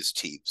 organization and we use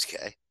Teams,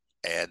 okay?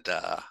 And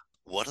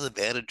one of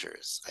the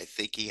managers, I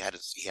think he had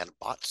a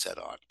bot set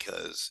on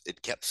because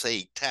it kept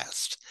saying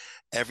test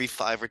every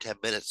 5 or 10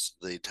 minutes.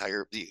 The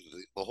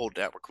whole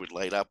network would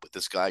light up with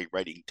this guy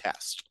writing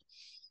test.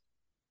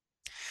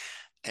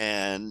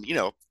 And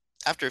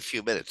after a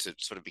few minutes,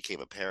 it sort of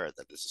became apparent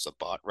that this is a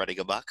bot running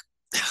amok.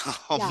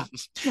 Um, Yeah.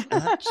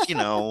 and that's, you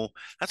know,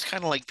 that's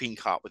kind of like being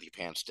caught with your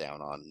pants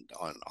down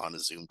on a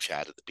Zoom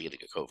chat at the beginning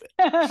of COVID.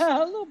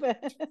 A little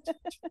bit.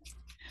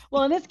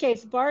 Well, in this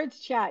case, Bard's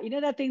chat, you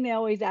know that thing they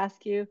always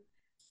ask you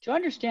to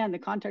understand the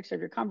context of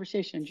your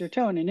conversations, your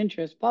tone and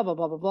interest, blah, blah,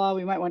 blah, blah, blah.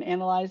 We might want to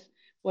analyze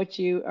what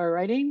you are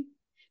writing.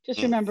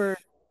 Just Mm, remember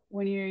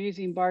when you're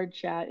using Bard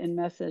chat in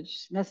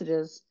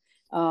messages,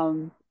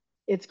 um,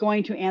 it's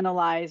going to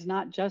analyze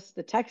not just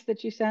the text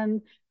that you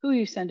send, who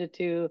you send it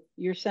to,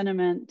 your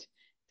sentiment,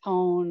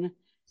 tone,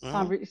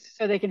 mhm.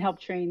 so they can help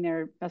train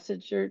their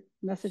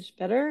message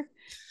better.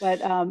 But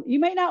you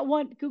might not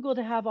want Google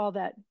to have all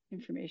that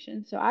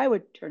information. So I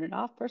would turn it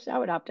off. Personally, I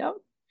would opt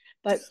out.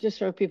 But just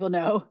so people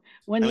know,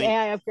 when I the mean,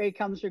 AI upgrade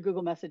comes for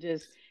Google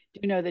Messages,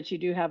 do know that you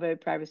do have a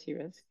privacy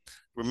risk.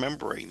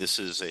 remembering this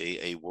is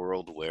a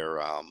world where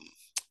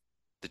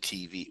the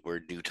TV,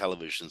 where new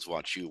televisions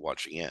watch you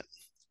watching it.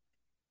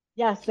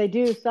 Yes, they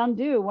do. Some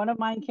do. One of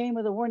mine came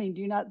with a warning: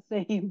 do not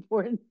say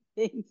important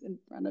things in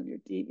front of your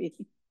TV.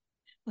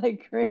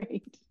 Like,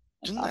 great.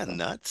 That's Isn't that awesome.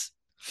 nuts?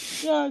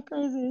 Yeah,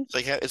 crazy.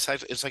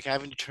 It's like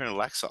having to turn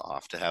Alexa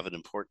off to have an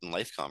important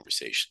life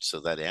conversation so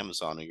that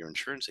Amazon or your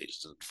insurance agent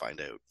doesn't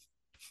find out.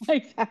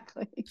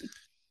 Exactly.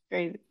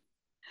 Crazy.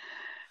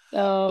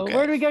 So,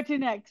 where Okay. do we go to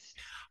next?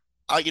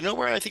 You know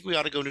where I think we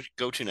ought to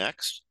go to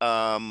next?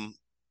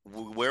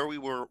 Where we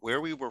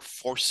were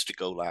forced to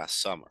go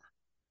last summer.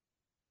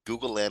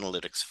 Google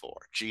Analytics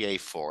 4,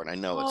 GA4, and I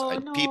know Oh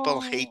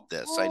people hate no.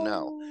 this. I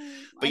know,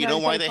 Oh, I but you know. know You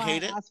why gotta they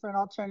hate find it? ask for an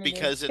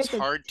alternative Because it's because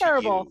it's hard to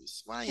terrible.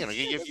 use. Well, do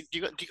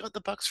you got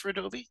the bucks for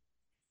Adobe?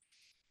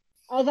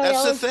 As I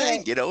That's the always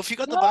thing. say, If you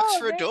got the bucks no,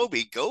 for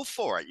Adobe, go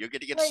for it. You're going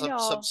to get wait, some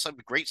no.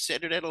 great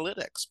standard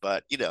analytics,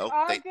 but There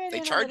are they good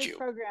they charge analytics you.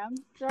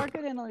 programs. There are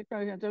good analytics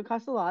programs. Don't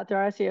cost a lot. There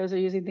are SEOs are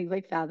using things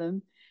like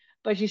Fathom,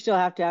 but you still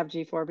have to have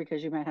G4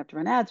 because you might have to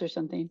run ads or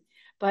something.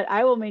 But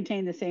I will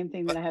maintain the same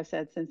thing that But I have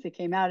said since it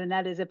came out, and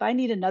that is if I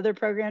need another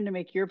program to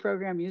make your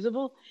program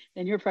usable,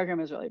 then your program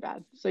is really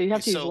bad. So you okay,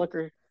 have to use so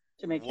Looker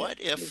to make it what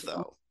if usable.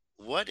 though?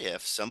 What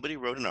if somebody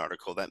wrote an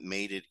article that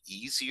made it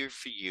easier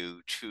for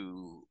you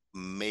to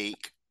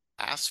make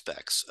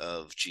aspects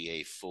of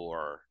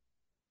GA4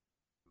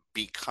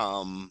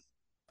 become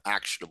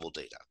actionable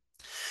data?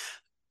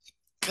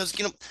 Because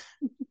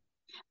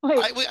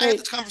Wait, I had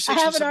this wait. I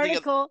conversation have with an somebody.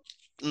 article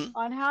Mm,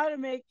 on how to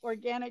make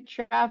organic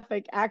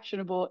traffic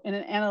actionable in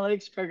an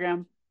analytics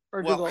program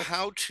for well, Google.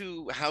 how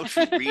to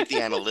read the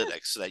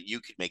analytics so that you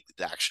could make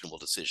the actionable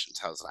decisions.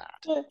 How's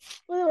that? Well,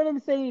 what I'm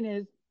saying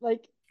is,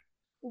 like,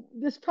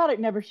 this product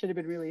never should have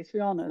been released. We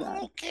all know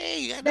that.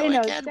 Okay, I know They I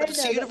know. can, but They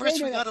it's the know that. They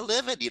universe we know got that. to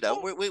live in.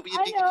 I,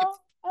 I know.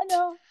 I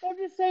know. I'm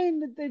just saying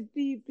that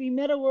the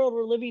meta world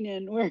we're living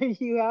in, where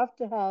you have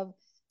to have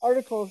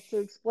articles to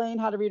explain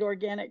how to read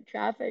organic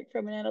traffic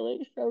from an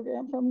analytics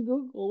program from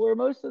Google, where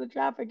most of the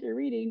traffic you're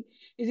reading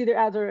is either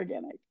ads or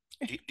organic.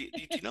 do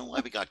you know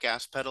why we got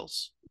gas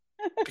pedals?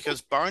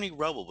 Because Barney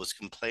Rubble was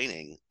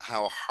complaining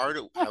how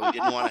he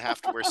didn't want to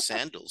have to wear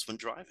sandals when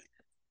driving.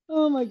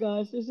 Oh my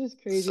gosh, this is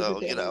crazy that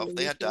So, they ever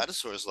they released had this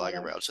dinosaurs lying product.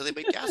 around, so they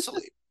made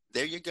gasoline.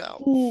 There you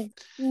go. Mm,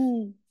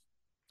 mm,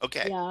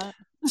 Okay. yeah.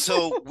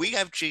 So we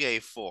have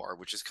GA4,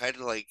 which is kind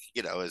of like,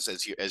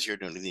 as you're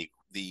doing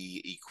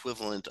the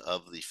equivalent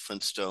of the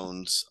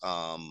Flintstones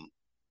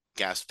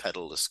gas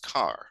pedalless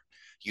car.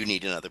 You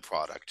need another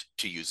product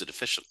to use it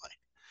efficiently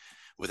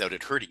without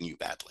it hurting you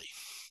badly.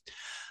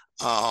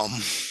 Um,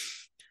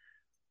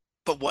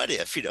 but what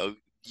if,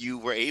 you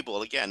were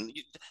able again,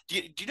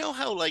 do you know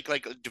how like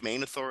a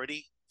domain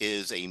authority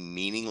is a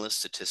meaningless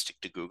statistic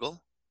to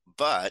Google,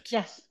 but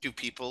Yes. to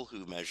people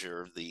who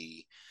measure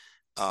the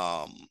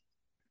um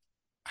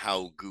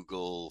how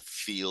Google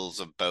feels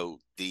about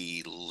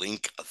the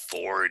link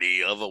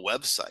authority of a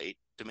website,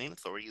 domain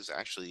authority is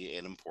actually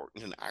an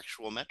important and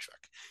actual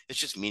metric. It's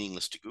just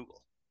meaningless to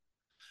Google,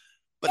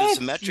 but it's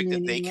a It's metric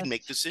that they can meaningless.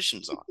 make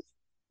decisions on,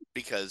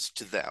 because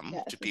to them,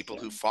 Yes, to it's people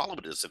who true. follow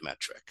it as a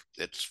metric,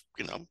 it's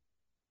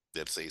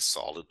a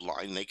solid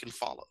line they can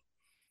follow.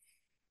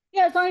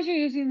 Yeah, as long as you're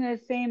using the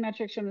same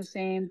metrics from the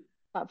same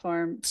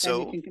platform, then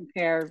you So can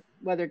compare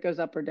whether it goes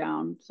up or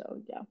down.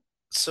 So yeah.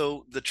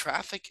 so the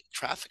traffic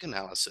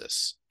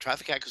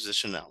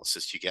acquisition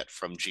analysis you get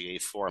from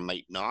GA4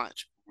 might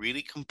not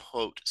really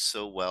comport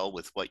so well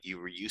with what you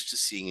were used to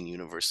seeing in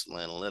Universal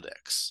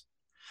Analytics,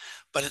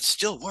 but it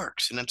still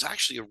works, and it's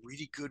actually a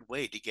really good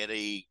way to get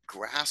a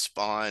grasp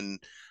on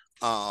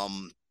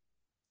um,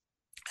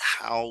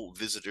 how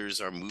visitors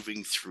are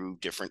moving through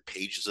different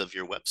pages of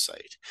your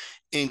website,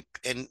 and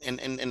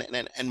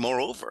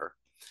moreover,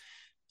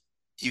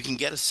 you can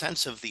get a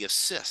sense of the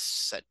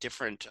assists that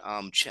different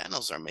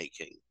channels are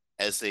making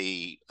as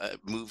they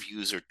move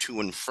user to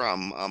and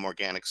from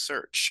organic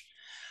search.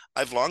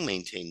 I've long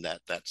maintained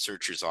that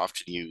searchers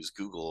often use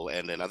Google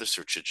and then other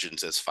search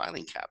engines as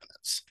filing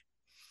cabinets.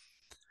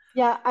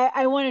 Yeah,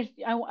 I wanted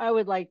I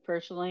would like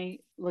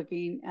personally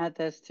looking at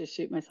this to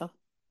shoot myself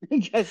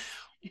because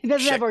it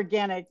doesn't have Check.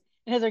 organic.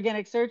 It has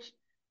organic search,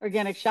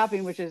 organic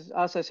shopping, which is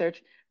also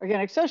search,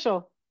 organic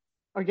social,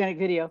 organic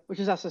video, which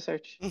is also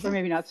search, or Mhm.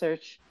 maybe not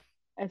search.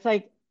 It's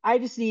like I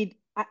just need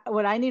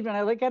what I need when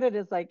I look at it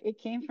is like it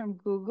came from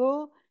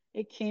Google,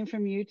 it came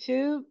from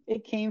YouTube,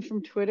 it came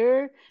from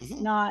Twitter,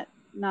 Mhm.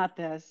 not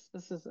this.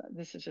 This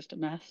is just a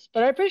mess.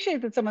 But I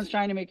appreciate that someone's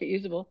trying to make it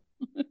usable.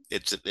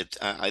 It's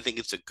I think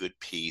it's a good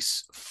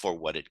piece for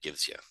what it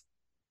gives you.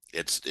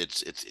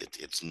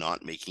 It's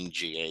not making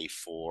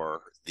GA4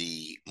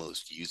 the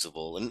most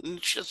usable,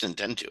 and she doesn't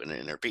intend to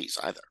in her piece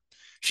either.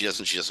 She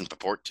doesn't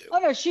purport to. Oh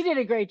no, she did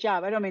a great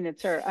job. I don't mean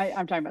it's her.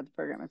 I'm talking about the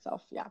program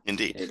itself. Yeah, she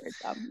Indeed. did a great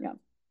job. Yeah.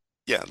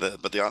 Yeah,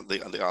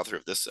 the author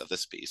of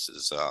this piece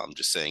is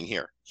just saying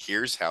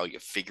here's how you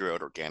figure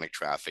out organic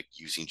traffic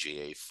using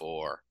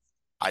GA4.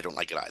 I don't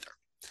like it either.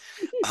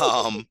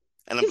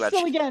 And I'm glad So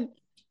she did. again,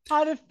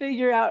 how to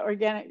figure out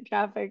organic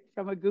traffic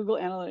from a Google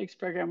Analytics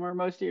program where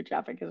most of your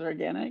traffic is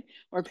organic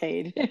or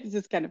paid. It's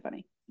just kind of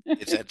funny.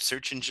 It's at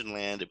Search Engine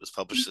Land. It was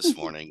published this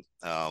morning.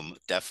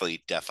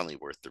 Definitely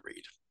worth the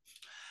read.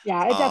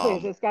 Yeah, it definitely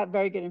is. Um, It's got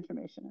very good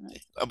information in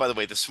it. oh, by the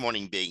way, this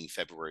morning being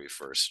February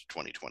 1st,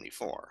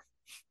 2024.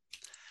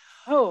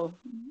 Oh,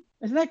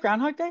 isn't that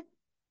Groundhog Day?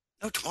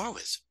 No, tomorrow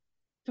is.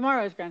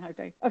 Tomorrow is Groundhog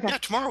Day. Okay. Yeah,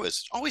 tomorrow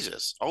is. Always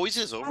is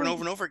over and over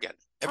I'm and over again.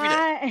 Every day.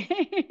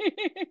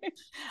 I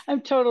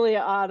I'm totally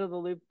out of the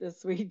loop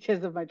this week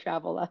because of my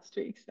travel last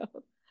week. So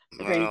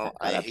my brain's Well, not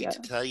I caught up hate yet.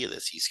 to tell you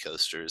this, East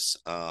Coasters.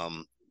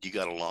 You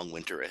got a long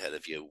winter ahead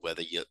of you,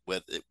 whether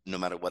no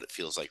matter what it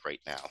feels like right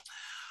now.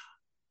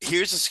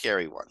 Here's a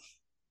scary one.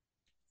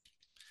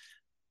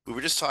 We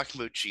were just talking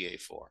about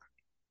GA4,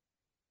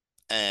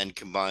 and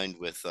combined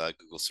with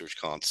Google Search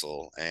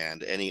Console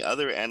and any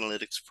other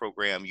analytics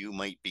program you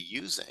might be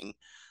using,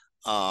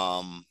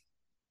 um,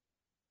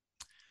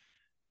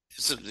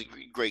 it's a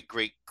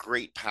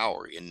great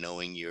power in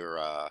knowing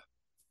how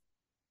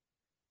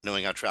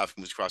traffic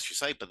moves across your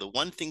site. But the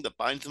one thing that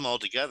binds them all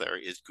together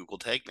is Google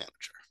Tag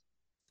Manager.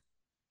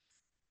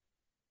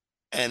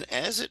 And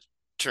as it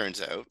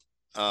turns out,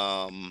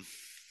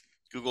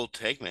 Google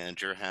Tag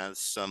Manager has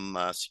some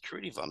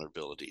security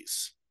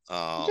vulnerabilities.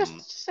 Um,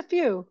 Just a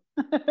few.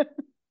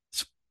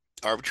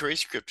 Arbitrary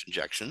script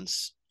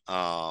injections,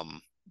 Data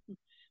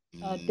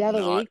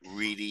not leaks.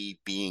 really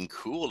being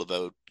cool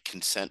about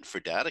consent for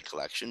data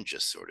collection,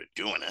 just sort of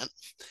doing it.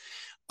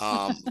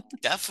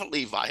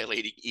 Definitely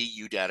violating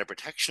EU data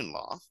protection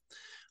law,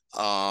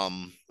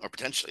 or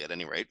potentially at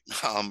any rate,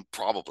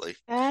 probably.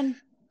 And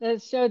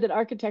that showed that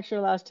architecture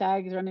allows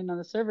tags running on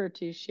the server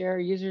to share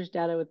users'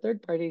 data with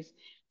third parties,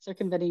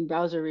 circumventing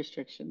browser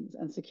restrictions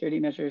and security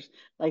measures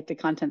like the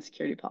content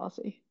security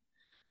policy.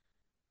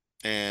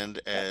 And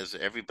So, as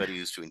everybody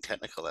who's doing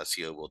technical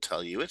SEO will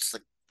tell you, it's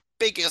the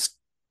biggest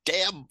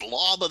damn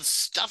blob of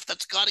stuff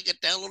that's got to get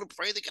downloaded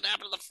before anything can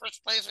happen in the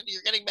first place. And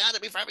you're getting mad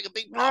at me for having a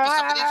big blob of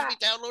stuff that needs to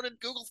be downloaded.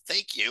 Google,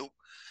 thank you.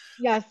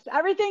 yes,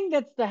 everything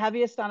that's the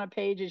heaviest on a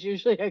page is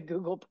usually a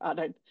Google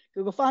product.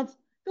 Google Fonts,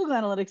 Google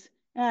Analytics,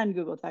 and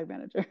Google Tag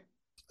Manager.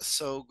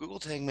 So Google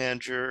Tag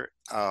Manager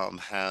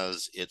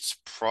has its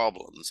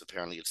problems.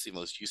 Apparently, it's the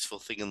most useful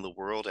thing in the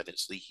world, and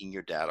it's leaking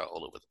your data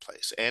all over the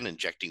place and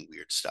injecting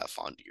weird stuff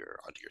onto your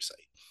site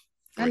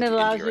or And it into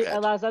allows your you head.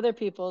 allows other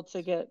people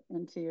to get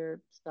into your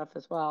stuff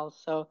as well.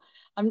 So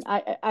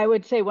I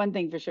would say one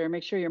thing for sure,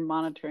 make sure you're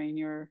monitoring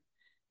your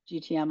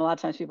GTM. A lot of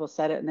times people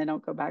set it and they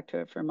don't go back to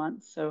it for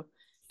months. So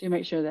do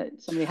make sure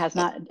that somebody has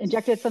Well, not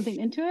injected something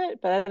into it.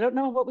 But I don't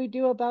know what we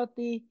do about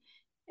the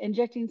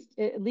injecting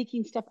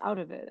leaking stuff out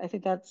of it. I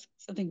think that's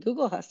something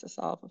Google has to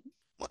solve.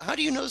 how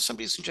do you know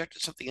somebody's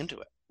injected something into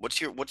it?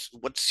 You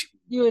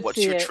would What's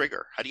see your it.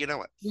 trigger? How do you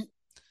know it? You,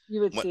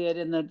 you would What see it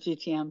in the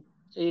GTM.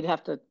 So you'd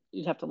have to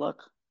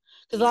look.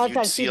 Because a lot of you'd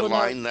times see a people know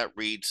line that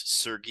reads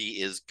 "Sergey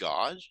is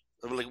God."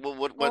 I'm like,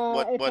 well,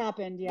 it's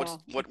happened. Yeah, it's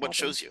what happened.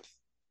 shows you?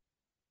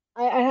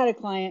 I had a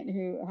client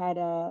who had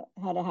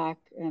a hack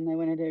and they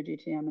went into a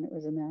GTM and it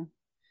was in there.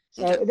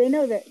 Okay, So they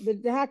know that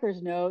the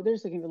hackers know they're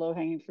just looking for low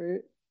hanging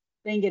fruit.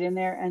 They can get in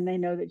there and they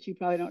know that you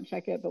probably don't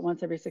check it, but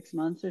once every 6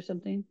 months or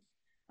something,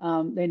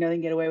 they know they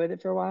can get away with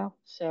it for a while.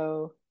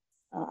 So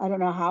I don't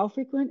know how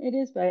frequent it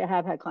is, but I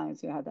have had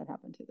clients who had that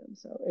happen to them.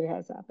 So it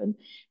has happened.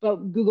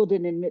 But Google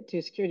didn't admit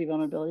to security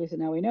vulnerabilities, and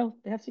now we know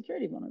they have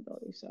security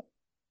vulnerabilities. So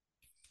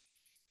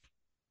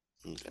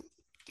okay.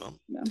 Well,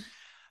 yeah.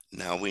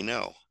 now we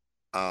know.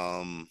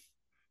 Um,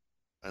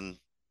 and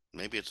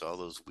maybe it's all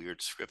those weird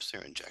scripts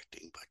they're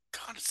injecting, but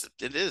God,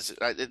 it is.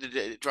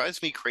 It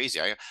drives me crazy.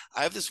 I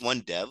have this one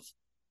dev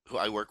who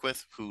I work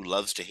with who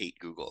loves to hate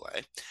Google,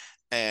 eh?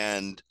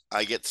 And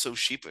I get so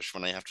sheepish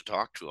when I have to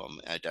talk to him,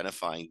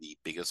 identifying the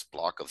biggest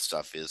block of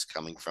stuff is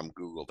coming from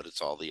Google, but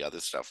it's all the other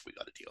stuff we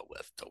got to deal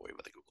with. Don't worry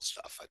about the Google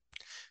stuff. I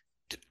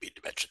didn't mean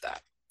to mention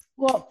that.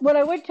 Well, what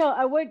I would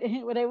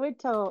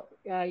tell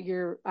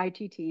your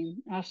IT team,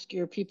 ask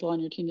your people on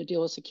your team to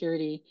deal with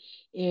security,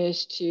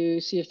 is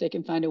to see if they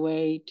can find a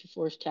way to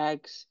force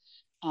tags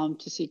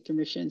to seek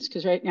permissions.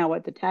 Because right now,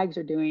 what the tags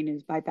are doing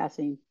is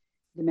bypassing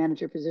the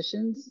manager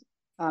positions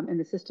in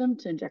the system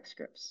to inject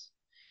scripts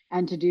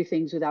and to do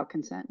things without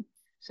consent.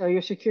 So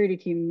your security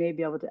team may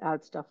be able to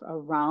add stuff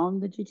around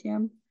the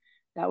GTM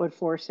that would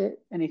force it,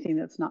 anything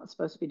that's not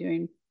supposed to be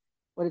doing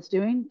what it's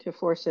doing, to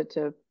force it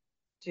to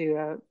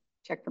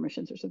check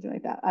permissions or something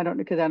like that. I don't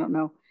know because I don't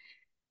know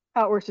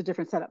how it works with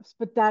different setups.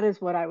 But that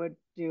is what I would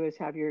do: is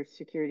have your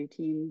security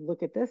team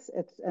look at this.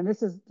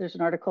 There's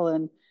an article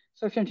in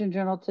Search Engine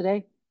Journal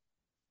today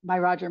by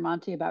Roger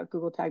Monti about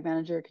Google Tag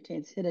Manager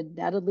contains hidden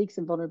data leaks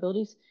and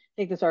vulnerabilities.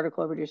 Take this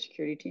article over to your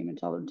security team and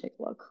tell them to take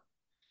a look,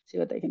 see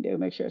what they can do,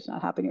 make sure it's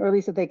not happening, or at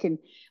least that they can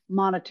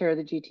monitor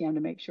the GTM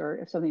to make sure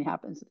if something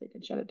happens that they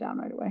can shut it down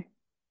right away.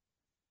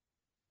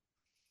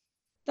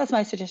 That's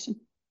my suggestion.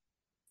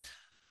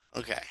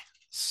 Okay.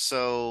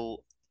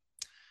 So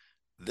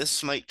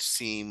this might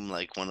seem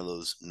like one of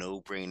those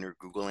no-brainer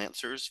Google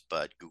answers,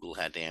 but Google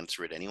had to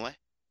answer it anyway.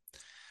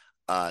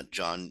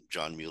 John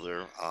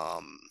Mueller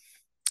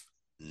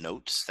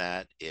notes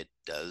that it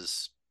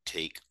does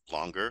take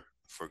longer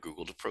for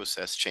Google to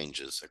process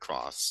changes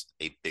across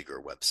a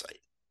bigger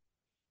website.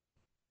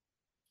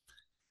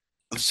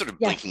 I'm sort of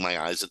Yes. blinking my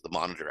eyes at the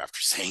monitor after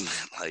saying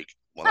that, like,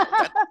 well,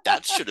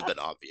 that should have been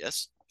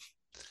obvious.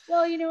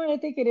 Well, you know what I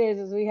think it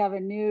is we have a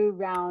new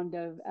round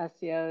of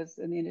SEOs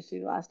in the industry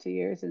the last 2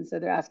 years, and so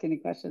they're asking the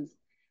questions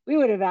we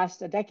would have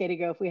asked a decade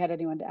ago if we had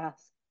anyone to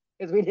ask,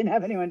 because we didn't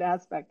have anyone to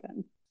ask back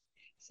then.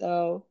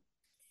 So,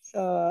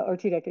 or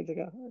 2 decades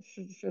ago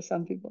for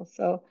some people.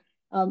 So,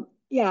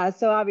 yeah.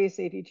 So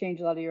obviously, if you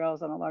change a lot of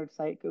URLs on a large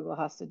site, Google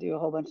has to do a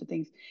whole bunch of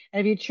things. And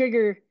if you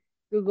trigger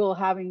Google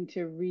having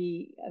to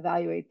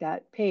reevaluate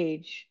that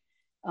page,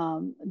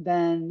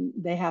 then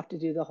they have to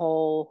do the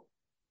whole,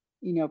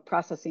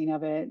 processing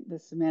of it, the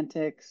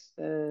semantics,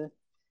 the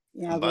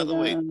And by the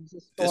way, algorithms, the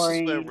this is where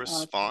scoring, all that stuff.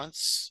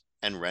 response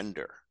and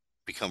render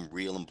become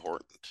real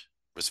important.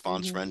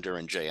 Response Hmm. render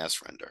and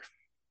JS render.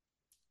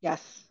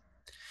 Yes.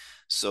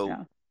 So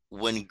Yeah.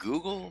 when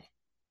Google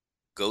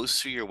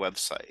goes through your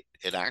website,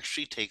 it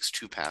actually takes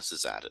two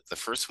passes at it. The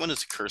first one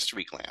is a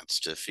cursory glance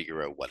to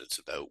figure out what it's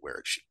about, where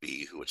it should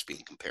be, who it's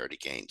being compared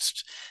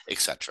against,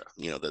 etc.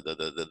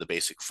 The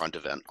basic front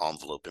event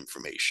envelope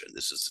information.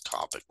 This is the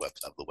topic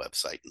of the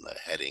website and the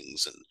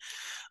headings and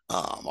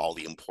all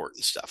the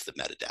important stuff, the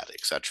metadata,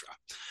 etc.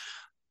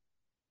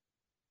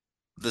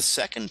 The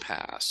second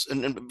pass,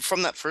 and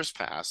from that first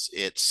pass,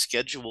 it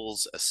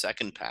schedules a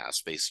second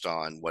pass based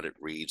on what it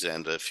reads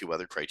and a few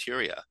other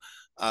criteria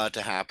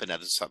to happen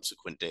at a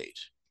subsequent date.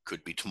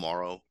 Could be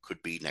tomorrow,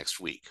 could be next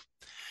week.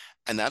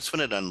 And that's when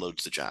it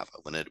unloads the Java,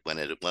 when it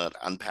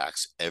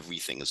unpacks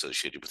everything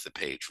associated with the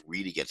page,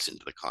 really gets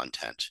into the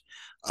content.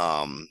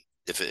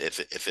 If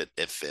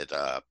it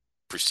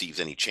perceives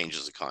any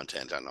changes of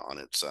content on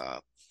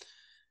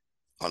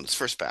its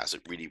first pass,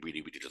 it really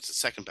does the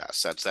second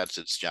pass. That's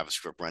its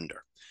JavaScript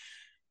render.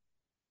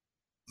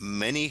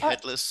 Many Uh,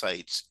 headless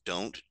sites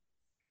don't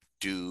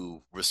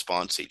do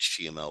response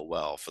HTML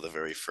well for the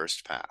very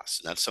first pass.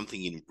 And that's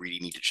something you really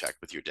need to check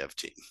with your dev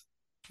team.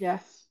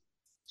 yes.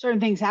 Certain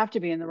things have to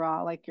be in the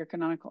raw, like your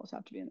canonicals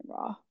have to be in the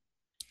raw.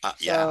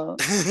 Yeah. So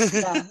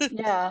yeah,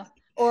 yeah.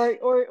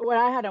 Or what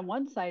I had on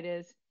one site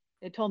is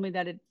it told me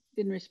that it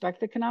didn't respect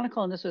the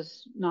canonical, and this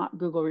was not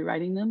Google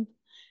rewriting them.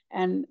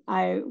 And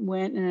I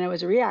went and it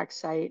was a React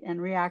site,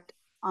 and React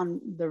on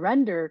the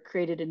render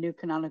created a new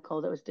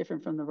canonical that was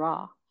different from the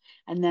raw.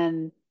 And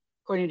then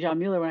according to John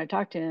Mueller, when I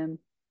talked to him,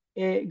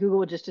 Google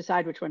would just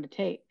decide which one to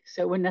take.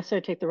 So it wouldn't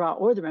necessarily take the raw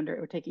or the render,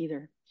 it would take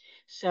either.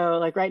 So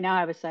like right now I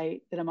have a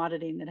site that I'm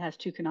auditing that has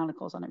two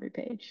canonicals on every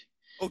page.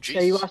 Oh, So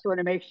you Jesus. also want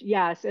to make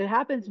yes, it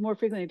happens more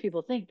frequently than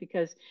people think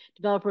because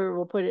developer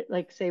will put it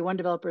like say one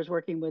developer is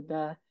working with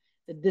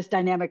this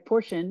dynamic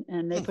portion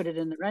and they Hmm. put it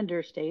in the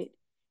render state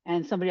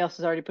and somebody else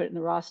has already put it in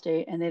the raw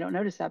state and they don't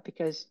notice that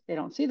because they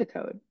don't see the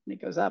code and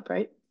it goes up,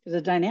 right? Because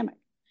it's dynamic.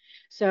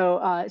 So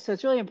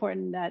it's really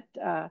important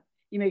that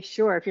you make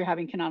sure if you're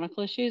having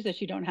canonical issues that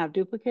you don't have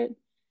duplicate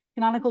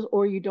canonicals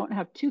or you don't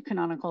have two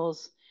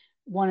canonicals,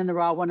 one in the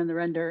raw, one in the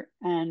render,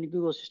 and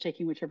Google's just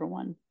taking whichever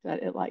one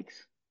that it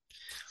likes.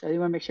 So you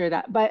want to make sure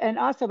that. But and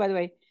also, by the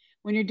way,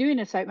 when you're doing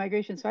a site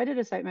migration, so I did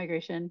a site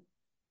migration.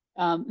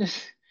 Um,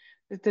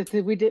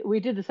 we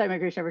did the site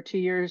migration over 2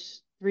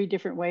 years, three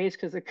different ways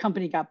because the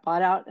company got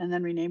bought out and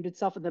then renamed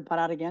itself and then bought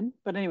out again.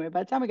 But anyway,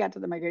 by the time we got to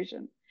the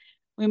migration,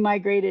 we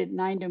migrated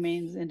 9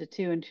 domains into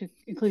two, and two,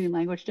 including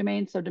language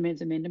domains,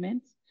 subdomains, and main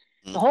domains.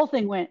 Hmm. The whole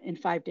thing went in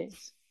 5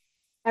 days.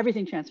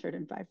 Everything transferred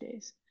in 5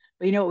 days.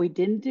 But you know what we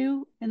didn't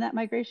do in that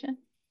migration?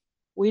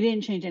 We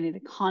didn't change any of the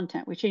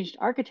content. We changed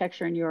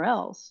architecture and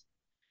URLs,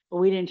 but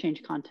we didn't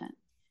change content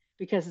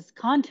because its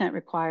content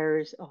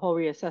requires a whole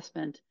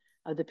reassessment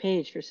of the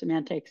page for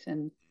semantics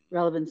and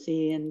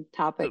relevancy and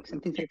topics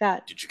and things like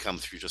that. Did you come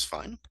through just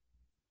fine?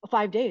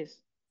 5 days,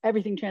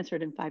 everything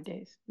transferred in 5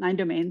 days. 9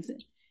 domains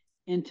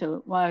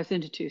into, well, I was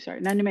into two,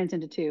 sorry, 9 domains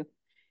into two.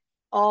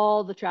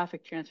 All the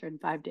traffic transferred in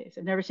 5 days.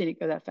 I've never seen it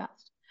go that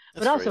fast.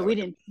 But That's very also, we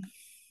elegant. didn't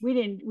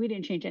we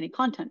didn't change any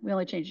content. We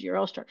only changed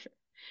URL structure.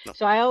 No.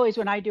 So I always,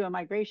 when I do a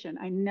migration,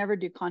 I never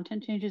do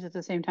content changes at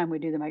the same time we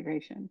do the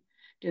migration.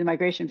 Do the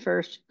migration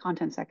first,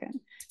 content second.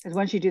 Because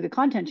once you do the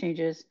content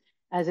changes,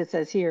 as it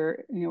says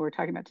here, we're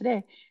talking about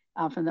today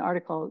from the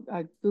article,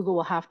 Google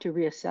will have to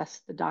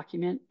reassess the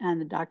document and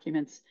the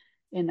documents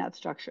in that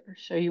structure.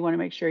 So you want to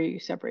make sure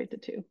you separate the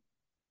two.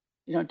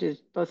 You don't do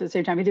both at the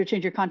same time. Either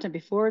change your content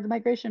before the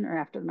migration or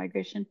after the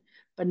migration,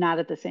 but not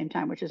at the same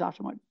time, which is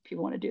often what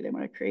people want to do. They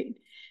want to create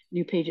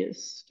new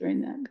pages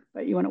during that,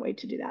 but you want to wait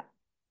to do that.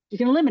 You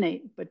can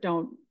eliminate, but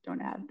don't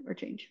add or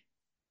change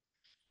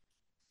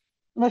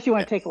unless you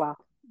want Yeah, to take a while.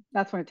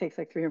 That's when it takes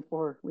like 3 or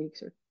 4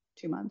 weeks or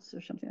 2 months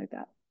or something like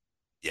that.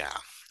 yeah.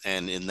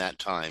 And in that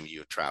time,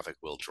 your traffic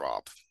will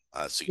drop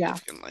Yeah.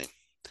 significantly.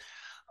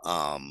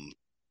 Um,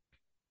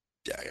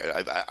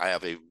 yeah, I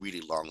have a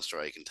really long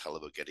story I can tell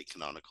about getting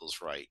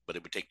canonicals right, but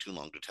it would take too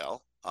long to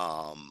tell.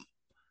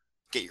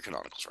 Get your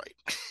canonicals right.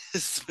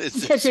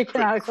 Get It's a your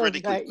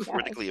canonicals right. Yes.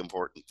 critically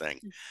important thing.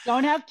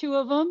 Don't have two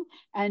of them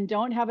and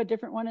don't have a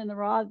different one in the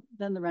raw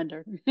than the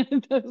render.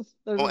 Those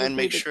Oh, are the and three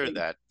make big sure things.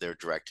 that they're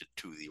directed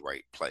to the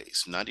right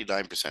place.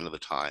 99% of the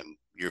time,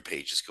 your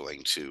page is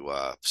going to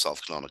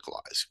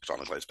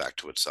canonicalize back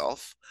to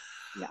itself.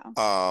 Yeah.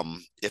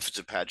 If it's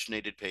a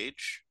paginated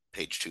page,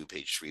 page two,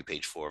 page three,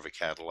 page four of a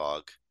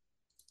catalog,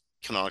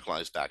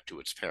 canonicalize back to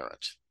its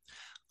parent.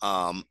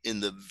 In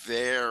the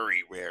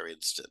very rare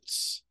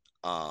instance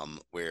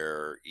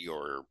where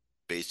you're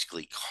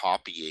basically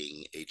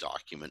copying a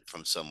document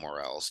from somewhere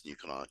else and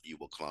you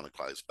will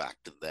canonicalize back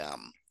to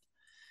them,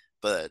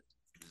 but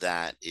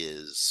that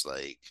is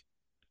like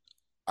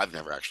I've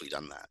never actually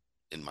done that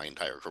in my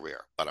entire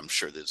career, but I'm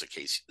sure there's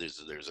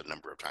a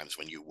number of times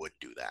when you would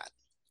do that.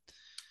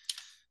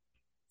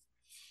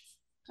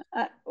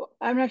 Uh,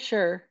 I'm not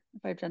sure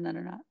if I've done that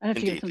or not. I have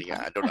to give it Indeed, some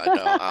yeah,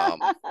 time.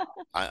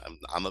 I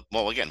know.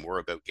 Well, again, we're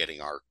about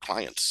getting our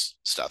clients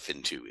stuff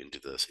into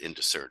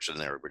search and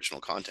their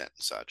original content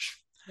and such.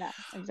 Yeah,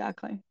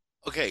 exactly.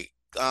 Okay.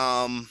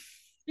 Um,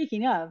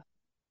 Speaking of,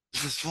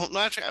 well, no,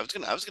 actually,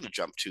 I was gonna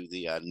jump to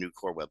the new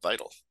Core Web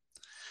Vital.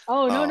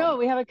 oh, no, no, Um,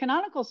 we have a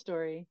canonical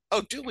story.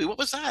 oh, do we? What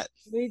was that?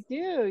 We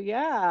do.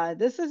 Yeah.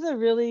 This is a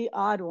really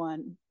odd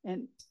one.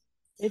 And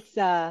it's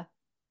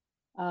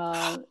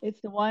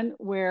it's the one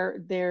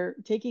where they're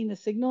taking the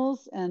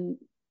signals and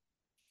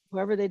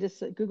whoever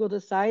Google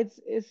decides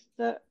is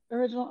the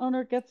original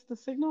owner gets the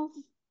signals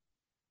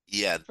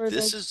Yeah, for the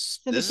this is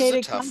a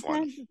syndicated tough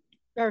one. content.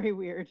 Very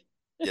weird.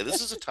 Yeah,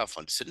 this is a tough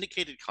one.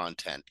 Syndicated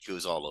content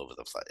goes all over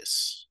the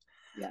place.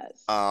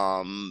 Yes.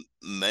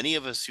 Many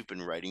of us who've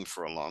been writing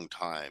for a long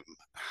time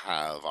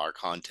have our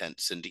content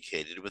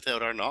syndicated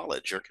without our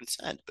knowledge or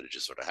consent, but it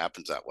just sort of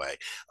happens that way.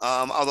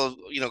 Although,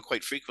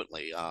 quite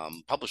frequently,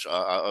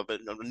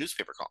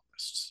 newspaper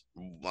columnists,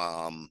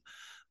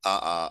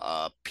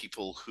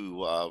 people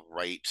who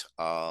write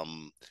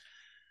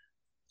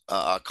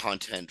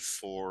content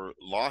for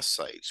law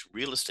sites,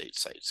 real estate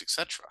sites,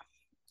 etc.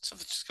 So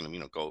it's just going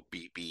to, go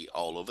be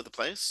all over the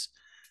place.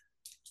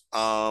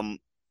 Um,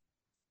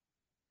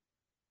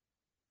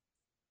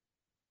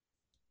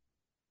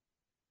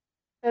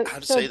 So, how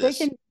to so say they this?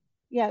 can,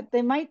 yeah,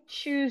 they might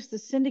choose the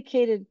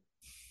syndicated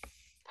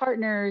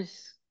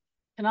partners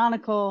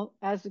canonical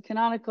as the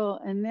canonical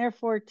and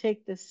therefore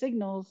take the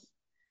signals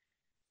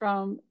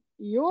from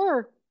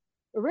your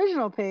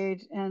original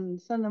page and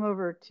send them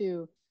over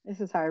to, this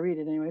is how I read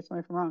it anyway, so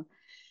if I'm wrong.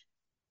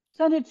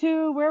 Send it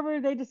to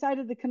wherever they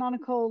decided the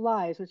canonical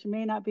lies, which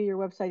may not be your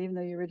website, even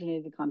though you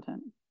originated the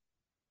content.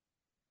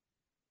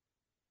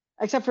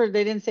 Except for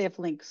they didn't say if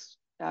links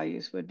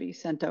values would be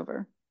sent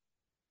over.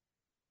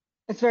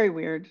 It's very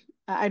weird.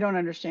 I don't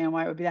understand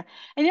why it would be that.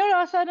 And you know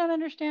what else I don't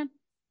understand?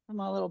 I'm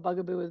a little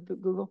bugaboo with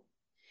Google.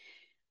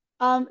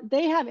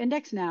 They have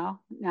index now,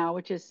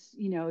 which is,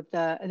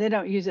 they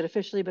don't use it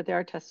officially, but they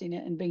are testing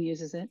it and Bing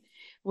uses it,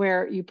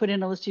 where you put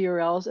in a list of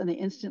URLs and they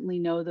instantly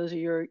know those are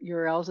your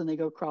URLs and they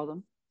go crawl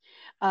them.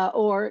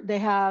 Or they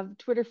have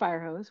Twitter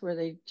Firehose where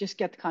they just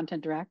get the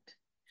content direct.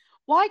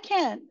 Why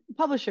can't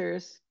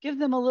publishers give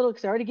them a little,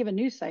 because they already give a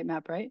news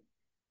sitemap, right?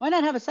 Why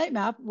not have a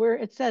sitemap where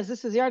it says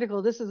this is the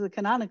article, this is the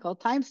canonical,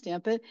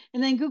 timestamp it,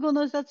 and then Google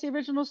knows that's the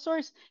original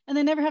source, and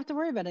they never have to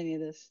worry about any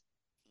of this.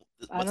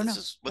 I What don't this know,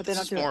 is what but they this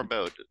don't is do more it.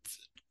 about.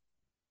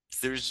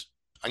 There's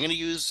I'm going to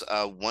use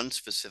one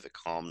specific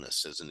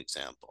columnist as an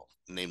example,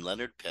 named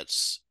Leonard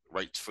Pitts,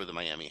 writes for the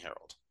Miami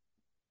Herald.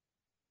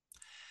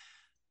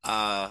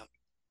 Uh,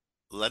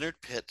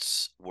 Leonard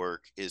Pitts'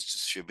 work is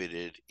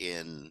distributed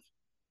in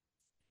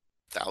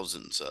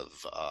thousands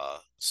of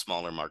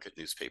smaller market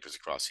newspapers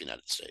across the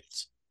United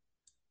States,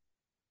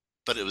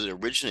 but it was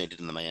originated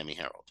in the Miami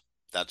Herald.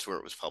 That's where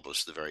it was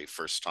published the very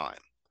first time.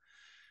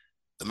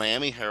 The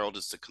Miami Herald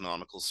is the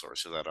canonical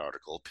source of that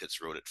article.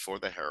 Pitts wrote it for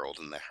the Herald,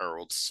 and the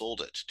Herald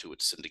sold it to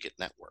its syndicate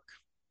network.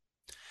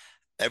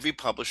 Every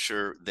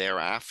publisher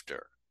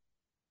thereafter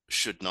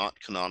should not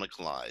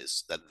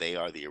canonicalize that they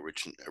are the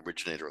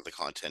originator of the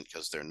content,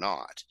 because they're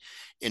not.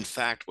 In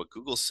fact, what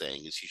Google's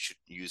saying is you should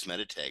use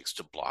meta tags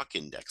to block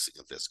indexing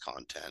of this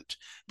content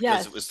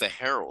because it Yes, was the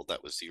Herald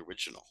that was the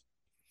original.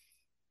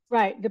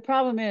 right. The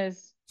problem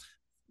is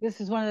this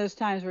is one of those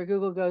times where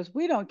Google goes,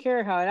 we don't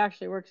care how it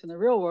actually works in the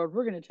real world.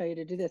 We're going to tell you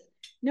to do this.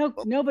 No,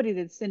 Well, nobody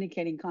that's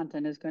syndicating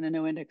content is going to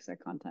no index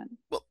that content.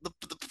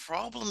 the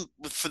problem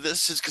for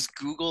this is because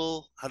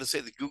Google, how to say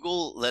that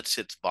Google lets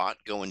its bot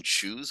go and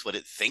choose what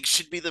it thinks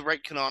should be the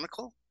right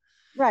canonical.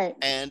 Right.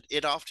 And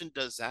it often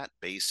does that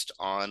based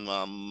on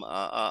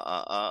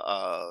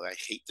I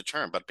hate the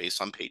term, but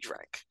based on page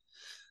rank.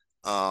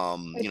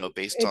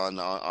 Based It's on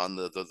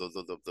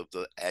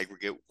the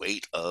aggregate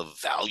weight of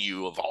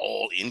value of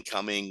all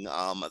incoming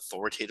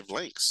authoritative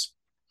links.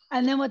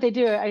 And then what they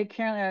do, I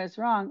was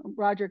wrong.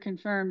 Roger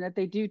confirmed that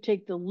they do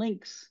take the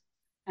links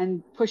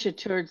and push it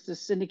towards the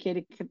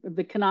syndicated,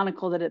 the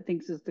canonical that it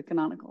thinks is the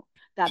canonical,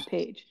 that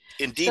page.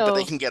 Indeed, but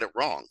they So, can get it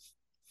wrong.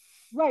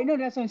 right, no,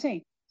 that's what I'm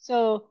saying.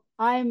 So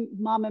I'm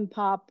mom and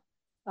pop.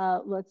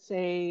 Let's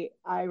say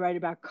I write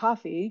about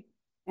coffee,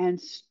 and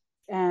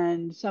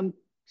and some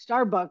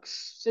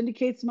Starbucks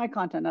syndicates my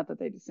content. Not that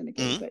they just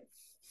syndicate it, Mm-hmm. but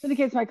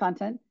syndicates my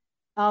content.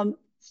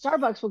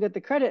 Starbucks will get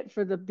the credit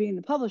for the being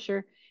the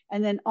publisher,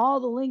 and then all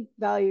the link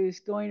values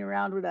going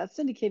around with that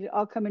syndicated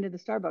all come into the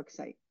Starbucks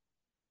site,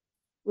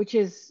 which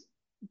is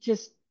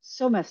just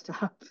so messed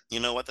up. You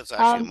know what? That's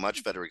actually a Um,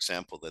 much better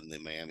example than the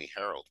Miami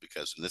Herald,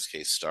 because in this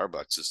case,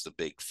 Starbucks is the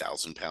big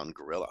 1,000-pound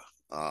gorilla.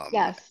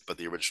 yes. But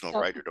the original So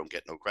writer don't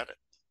get no credit.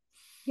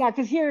 yeah,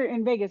 because here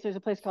in Vegas, there's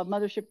a place called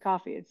Mothership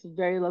Coffee. It's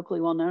very locally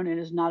well known. It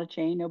is not a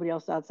chain. Nobody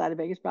else outside of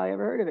Vegas probably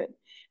ever heard of it.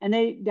 And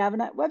they have a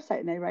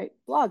website and they write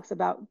blogs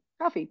about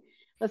coffee.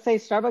 Let's say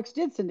Starbucks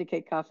did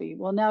syndicate coffee.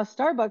 Well, now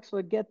Starbucks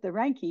would get the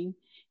ranking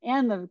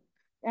and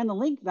the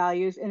link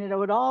values, and it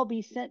would all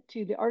be sent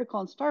to the article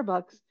on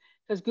Starbucks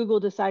because Google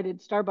decided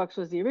Starbucks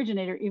was the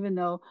originator, even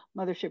though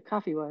Mothership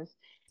Coffee was.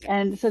 Yeah.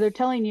 And so they're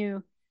telling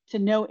you to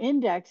no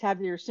index, have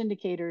your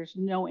syndicators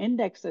no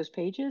index those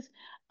pages.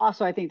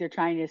 Also, I think they're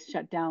trying to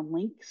shut down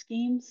link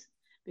schemes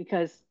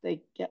because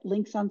they get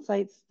links on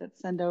sites that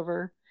send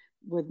over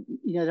with,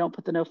 don't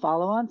put the no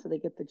follow on, so they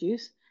get the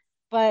juice.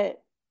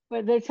 But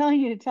they're telling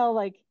you to tell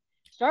like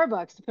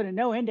Starbucks to put a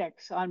no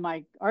index on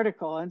my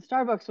article, and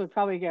Starbucks would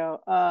probably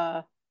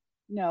go,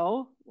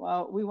 no,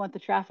 well, we want the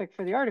traffic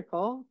for the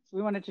article. So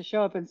we want it to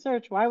show up in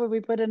search. Why would we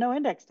put a no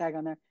index tag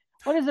on there?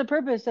 What is the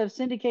purpose of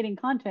syndicating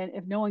content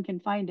if no one can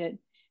find it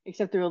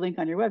except through a link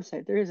on your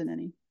website? There isn't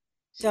any.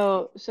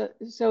 So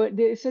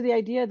the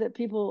idea that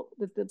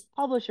the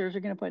publishers are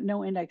going to put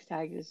no index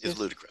tag is Is just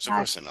ludicrous. Of not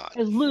course they're not.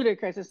 is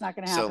ludicrous. It's not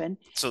going to So happen.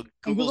 so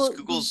And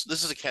Google's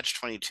this is a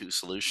catch-22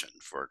 solution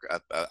for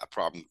a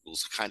problem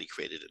Google's kind of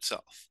created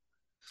itself.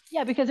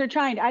 yeah, because they're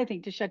trying, I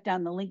think, to shut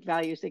down the link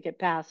values that get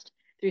passed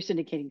through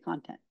syndicating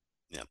content.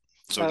 Yeah.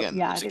 So So again,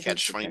 yeah, I it's a think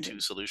that's what they're catch-22 doing.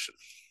 solution.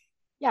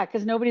 Yeah,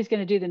 because nobody's going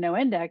to do the no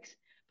index.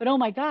 But oh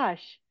my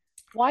gosh,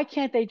 why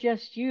can't they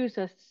just use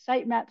a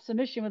sitemap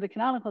submission with a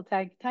canonical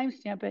tag,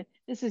 timestamp it?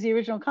 This is the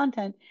original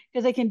content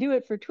because they can do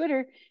it for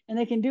Twitter and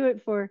they can do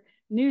it for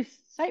news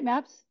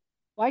sitemaps.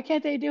 Why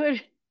can't they do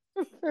it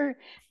for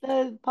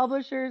the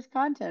publisher's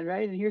content,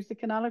 right? And here's the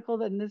canonical,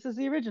 then this is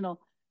the original.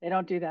 They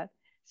don't do that.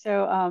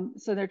 So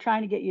they're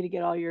trying to get you to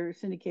get all your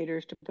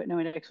syndicators to put no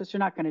index, which they're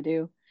not going to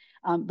do.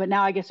 But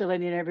now I guess they're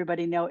letting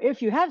everybody know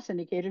if you have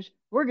syndicators,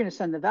 we're going to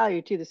send the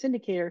value to the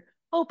syndicator,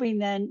 hoping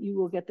then you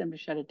will get them to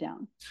shut it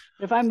down.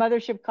 But if I'm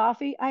Mothership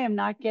Coffee, I am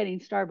not getting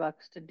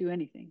Starbucks to do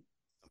anything.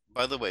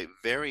 By the way,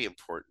 very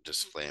important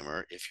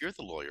disclaimer. If you're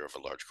the lawyer of a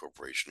large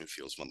corporation who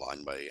feels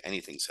maligned by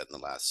anything said in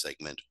the last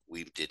segment,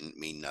 we didn't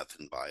mean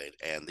nothing by it.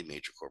 And the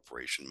major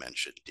corporation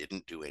mentioned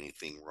didn't do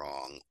anything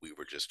wrong. We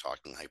were just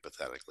talking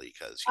hypothetically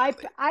because, I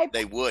I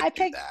they would I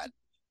do picked that.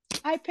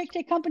 I picked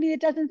a company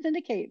that doesn't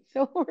syndicate,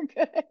 so we're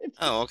good.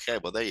 Oh, okay.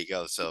 Well, there you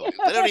go. So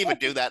they don't even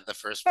do that in the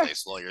first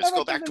place, lawyers.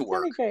 Go Starbucks back to doesn't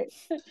work. syndicate.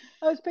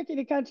 I was picking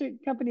a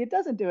company that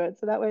doesn't do it,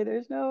 so that way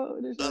there's no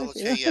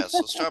Okay, issue. yeah.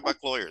 So Starbucks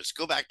lawyers,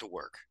 go back to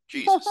work.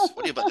 Jesus,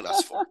 what are you bugging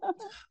us for?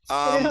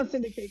 But they Um, don't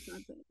syndicate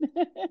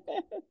content.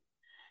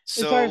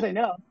 As far as so I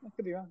know, I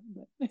could be wrong,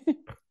 but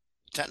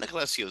technical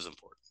SEO is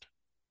important.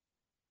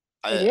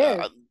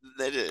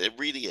 it is. It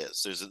really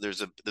is.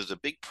 There's a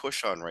big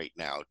push on right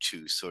now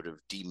to sort of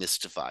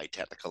demystify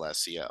technical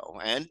SEO,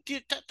 and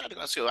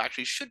technical SEO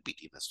actually should be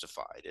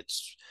demystified.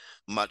 It's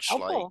much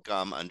Helpful.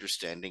 like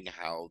understanding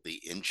how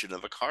the engine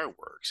of a car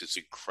works. It's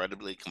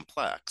incredibly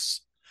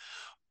complex,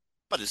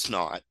 but it's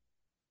not,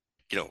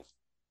 you know,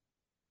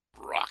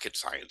 rocket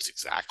science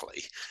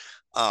exactly.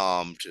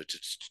 To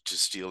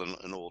steal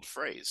an old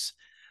phrase.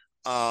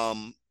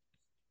 Um,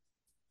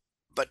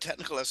 but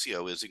technical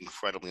SEO is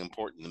incredibly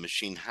important. The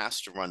machine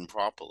has to run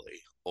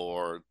properly,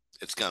 or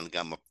it's going to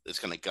gum up. It's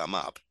going to gum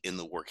up in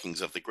the workings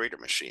of the greater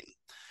machine.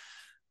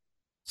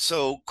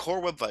 So,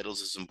 Core Web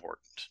Vitals is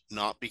important,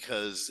 not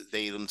because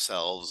they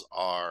themselves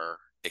are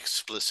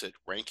explicit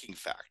ranking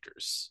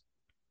factors,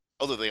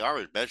 although they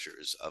are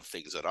measures of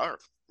things that are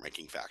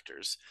ranking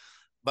factors,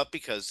 but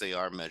because they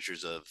are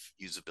measures of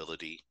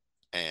usability,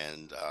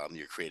 and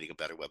you're creating a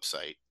better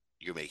website,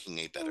 you're making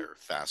a better,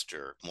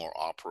 faster, more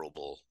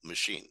operable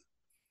machine.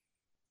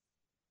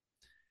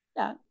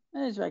 Yeah,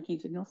 there's ranking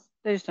signals.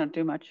 They just don't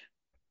do much.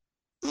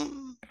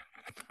 Mm,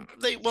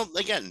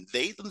 again,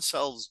 they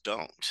themselves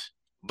don't.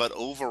 But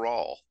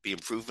overall, the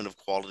improvement of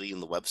quality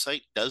in the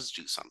website does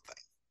do something.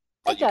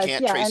 But It you does,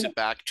 can't yeah. trace And it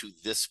back to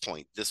this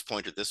point,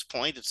 or this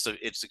point. It's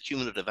the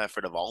cumulative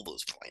effort of all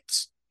those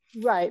points.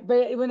 right,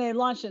 but when they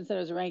launched it and said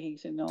it was a ranking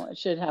signal, it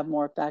should have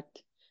more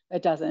effect.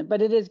 it doesn't,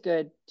 but it is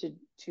good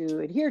to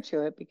adhere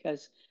to it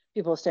because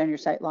people stay on your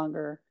site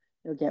longer.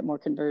 You'll get more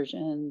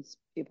conversions.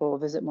 People will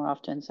visit more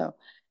often. So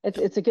Yep.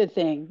 it's a good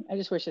thing. I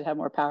just wish it had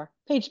more power.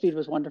 Page speed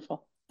was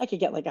wonderful. I could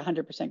get like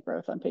 100%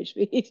 growth on page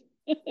speed.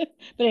 But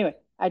anyway,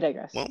 I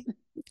digress. Well,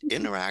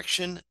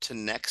 interaction to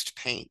next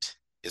paint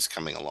is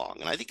coming along,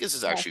 and I think this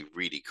is Yes. actually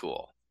really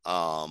cool.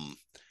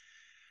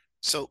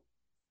 So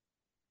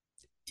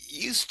it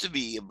used to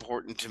be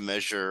important to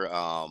measure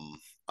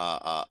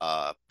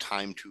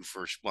time to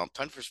first. Well,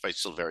 time to first byte is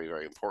still very,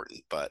 very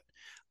important, but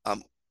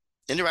um,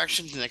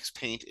 interaction to next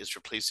paint is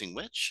replacing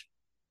which?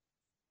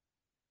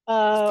 I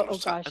thought it Oh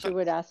was time. gosh, you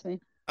would ask me.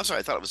 I'm sorry.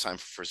 I thought it was time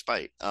for first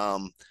byte.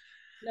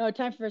 No,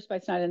 time for first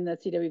bite's not in the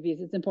CWVs.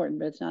 It's important,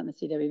 but it's not in the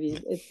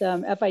CWVs. It's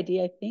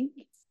FID, I think.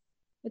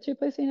 It's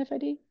replacing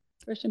FID,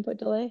 first input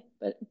delay,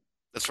 but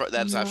That's right.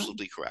 That I'm is not.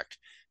 absolutely correct.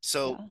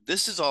 So Yeah.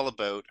 this is all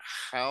about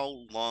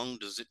how long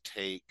does it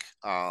take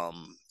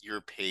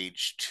your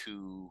page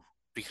to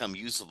become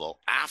usable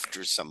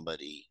after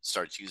somebody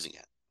starts using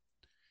it.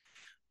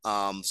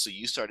 So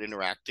you start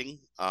interacting.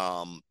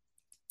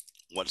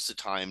 What's the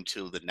time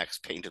till the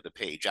next paint of the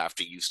page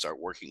after you start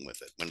working with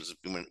it?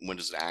 When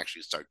does it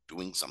actually start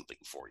doing something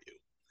for you?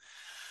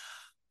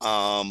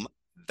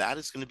 That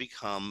is going to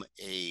become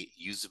a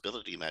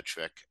usability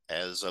metric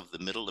as of the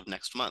middle of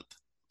next month.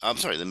 I'm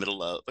sorry, the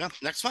middle of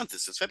next month.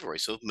 This is February,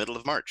 so middle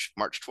of March,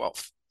 March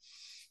 12th.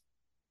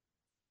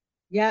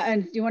 Yeah,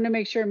 and you want to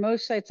make sure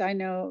most sites I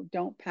know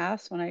don't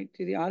pass when I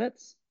do the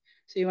audits.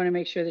 So you want to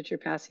make sure that you're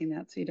passing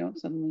that so you don't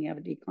suddenly have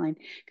a decline.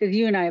 Because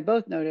you and I have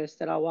both noticed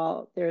that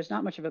while there's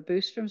not much of a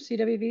boost from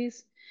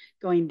CWVs,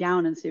 going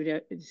down in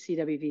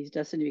CWVs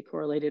does seem to be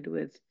correlated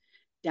with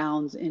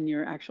downs in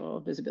your actual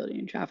visibility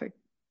and traffic.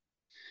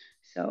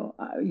 So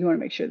you want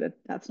to make sure that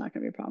that's not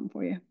going to be a problem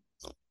for you.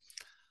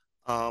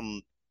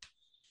 Um,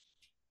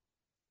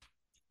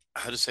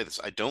 how to say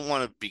this? I don't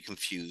want to be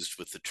confused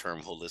with the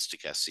term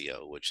holistic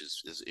SEO, which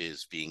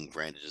is being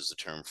branded as a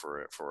term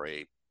for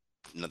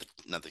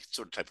another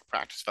sort of type of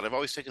practice. But I've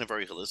always taken a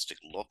very holistic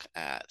look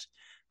at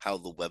how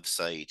the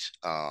website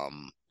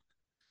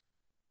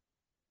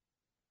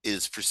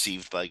is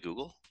perceived by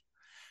Google,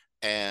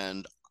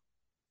 and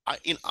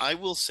I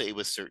will say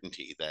with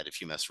certainty that if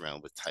you mess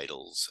around with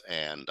titles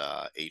and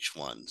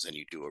H1s and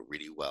you do it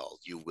really well,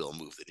 you will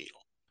move the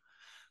needle.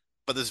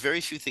 But there's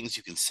very few things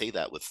you can say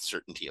that with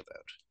certainty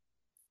about.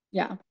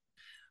 Yeah.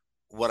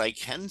 What I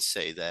can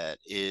say that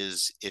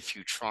is if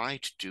you try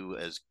to do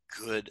as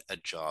good a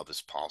job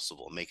as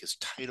possible, make as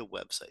tight a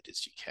website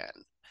as you can,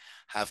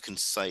 have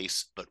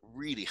concise but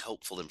really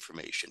helpful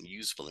information,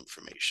 usable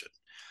information,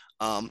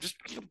 just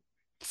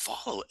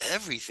follow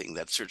everything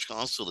that Search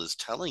Console is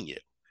telling you.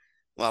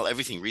 Well,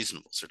 everything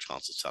reasonable Search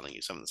Console is telling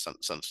you. Some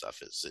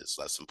stuff is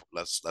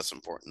less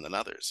important than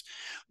others.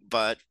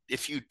 But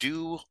if you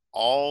do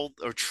all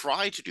or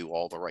try to do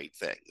all the right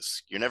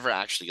things, you're never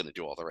actually going to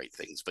do all the right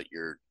things, but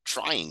you're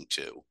trying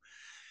to.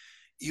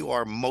 You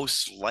are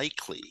most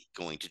likely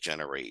going to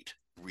generate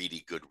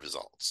really good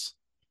results.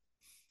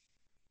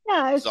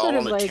 Yeah, It's it's sort all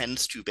of on a like,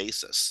 tends to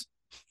basis.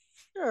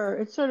 sure,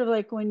 it's sort of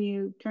like when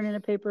you turn in a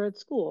paper at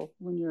school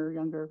when you're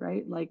younger,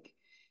 right? Like,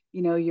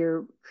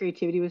 your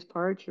creativity was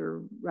part,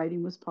 your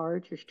writing was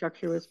part, your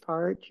structure was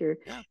part,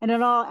 Yeah. and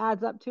it all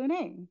adds up to an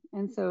A.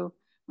 And so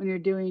when you're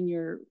doing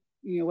your,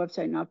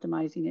 website and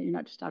optimizing it, you're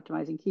not just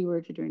optimizing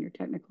keywords, you're doing your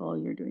technical,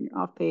 you're doing your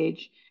off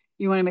page.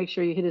 You want to make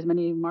sure you hit as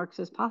many marks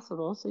as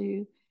possible so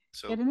you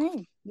So get an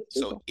A with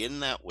so Google. in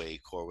that way,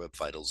 core web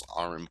vitals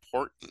are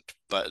important.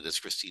 But as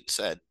Christine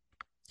said,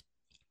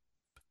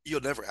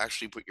 you'll never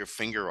actually put your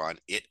finger on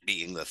it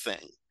being the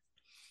thing.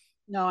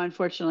 No,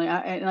 unfortunately,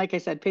 and like I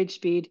said, page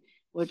speed,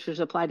 which was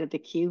applied at the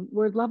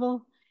keyword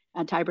level,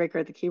 and tiebreaker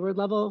at the keyword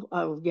level.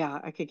 Oh yeah,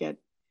 I could get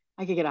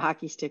a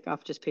hockey stick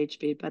off just page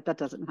speed, but that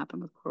doesn't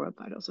happen with Core Web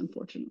Vitals,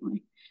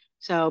 unfortunately.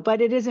 So,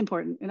 but it is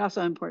important, and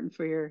also important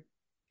for your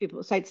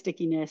people site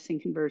stickiness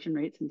and conversion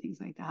rates and things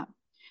like that.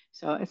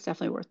 So it's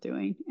definitely worth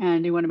doing,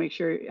 and you want to make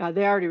sure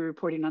they're already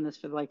reporting on this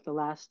for like the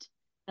last,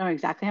 I don't know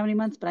exactly how many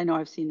months, but I know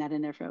I've seen that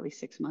in there for at least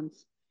 6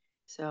 months.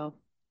 So,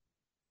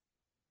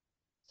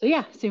 so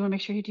yeah, so you want to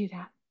make sure you do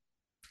that.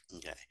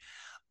 Okay.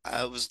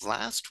 It was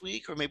last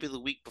week or maybe the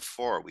week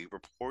before, we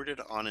reported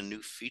on a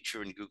new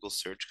feature in Google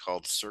search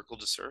called Circle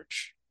to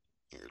Search.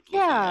 You're looking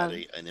at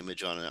Yeah, an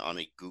image on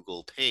a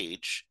Google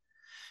page,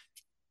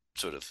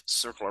 sort of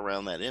circle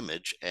around that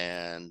image,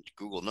 and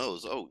Google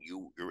knows, oh,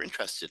 you're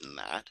interested in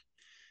that.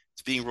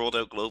 It's being rolled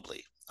out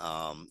globally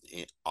on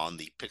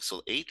the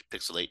Pixel 8,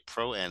 Pixel 8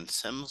 Pro, and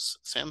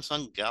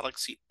Samsung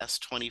Galaxy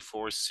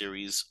S24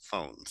 series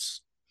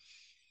phones.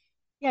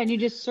 yeah, and you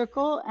just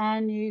circle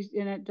and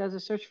it does a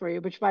search for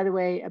you, which by the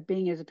way,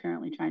 Bing is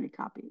apparently trying to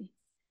copy.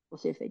 We'll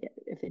see if they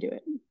do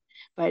it.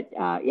 But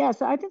yeah,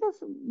 so I think that's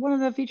one of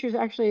the features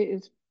actually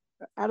is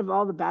out of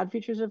all the bad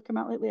features that have come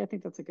out lately, I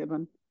think that's a good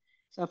one.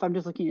 So if I'm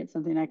just looking at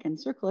something, I can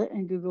circle it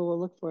and Google will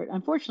look for it.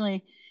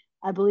 Unfortunately,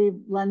 I believe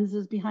Lens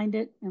is behind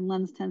it, and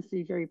Lens tends to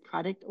be very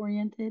product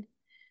oriented.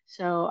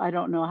 So I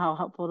don't know how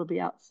helpful it'll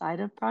be outside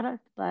of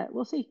product, but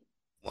we'll see.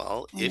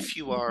 Well, when if it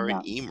you will are come an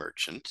out.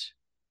 e-merchant,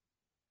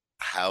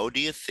 how do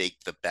you think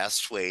the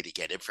best way to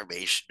get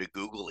information to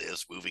Google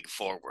is moving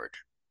forward?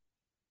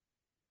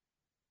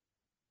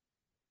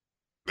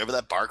 Remember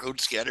that barcode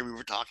scanner we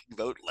were talking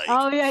about like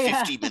Oh yeah,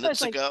 yeah. 50 I was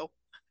minutes like, ago?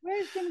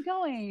 where's Jim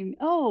going?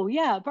 Oh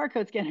yeah,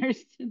 barcode scanners.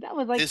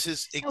 This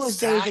is That was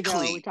days ago.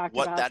 We exactly talked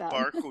what about that that.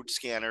 barcode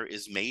scanner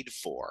is made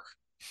for.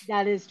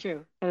 That is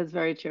true. That is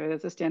very true.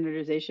 That's a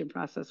standardization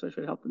process which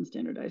would help them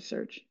standardize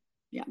search.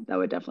 Yeah, that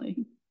would definitely.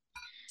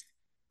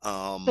 So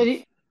Um, do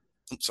you,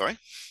 I'm sorry.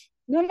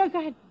 no, no, go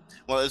ahead.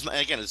 Well,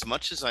 again, as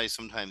much as I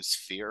sometimes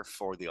fear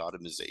for the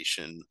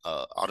automation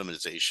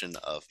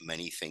of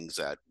many things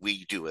that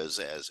we do as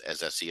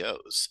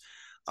SEOs,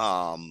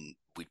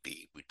 we'd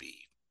be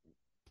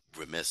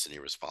remiss and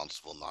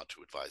irresponsible not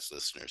to advise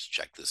listeners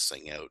check this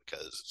thing out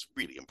because it's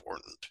really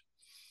important.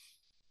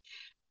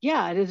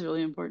 Yeah, it is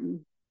really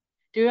important.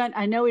 Do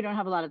I know we don't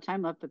have a lot of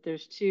time left, but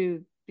there's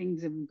two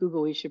things in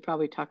Google we should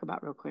probably talk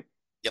about real quick.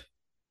 Yep.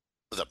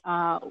 What's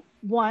up?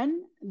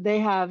 One, they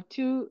have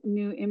two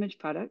new image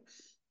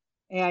products,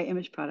 AI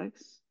image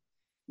products.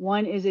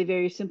 One is a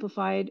very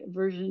simplified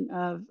version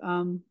of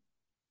an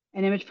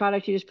image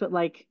product. You just put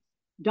like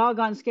dog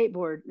on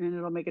skateboard and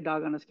it'll make a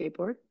dog on a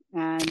skateboard.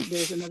 And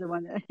there's another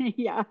one that,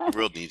 yeah. The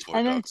world needs more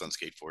And then, dogs on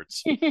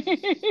skateboards.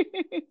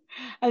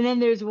 and then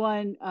there's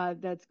one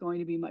that's going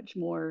to be much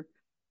more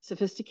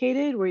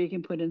sophisticated where you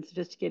can put in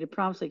sophisticated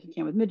prompts like you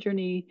can with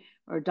Midjourney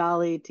or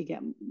Dolly to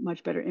get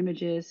much better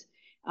images.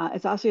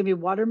 It's also going to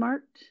be watermarked.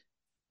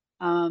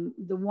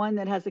 The one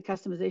that has the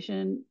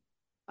customization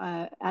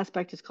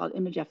aspect is called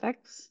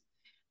ImageFX.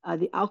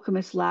 The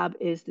Alchemist Lab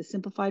is the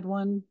simplified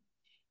one,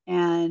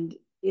 and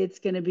it's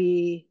going to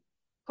be,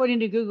 according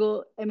to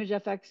Google,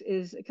 ImageFX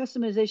is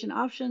customization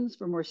options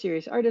for more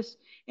serious artists,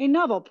 a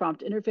novel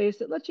prompt interface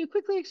that lets you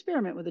quickly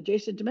experiment with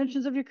adjacent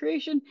dimensions of your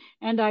creation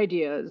and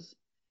ideas.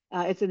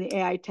 It's in the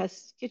AI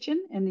test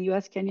kitchen in the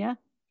US, Kenya,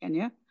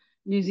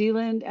 New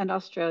Zealand, and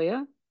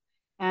Australia.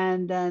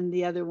 And then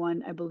the other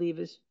one, I believe,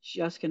 is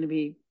just going to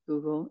be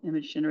Google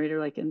image generator,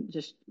 like and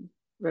just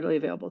readily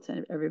available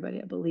to everybody,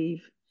 I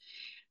believe.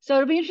 So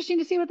it'll be interesting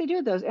to see what they do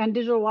with those. And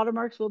digital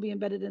watermarks will be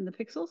embedded in the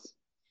pixels.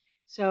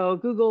 So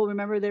Google,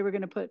 remember they were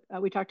going to put,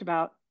 we talked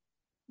about,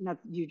 not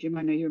you, Jim,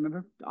 I know you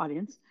remember, the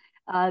audience,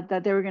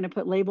 that they were going to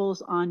put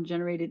labels on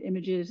generated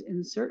images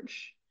in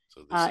search,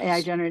 So this AI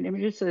is generated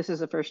images. So this is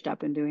the first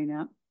step in doing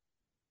that.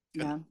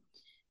 good. Yeah.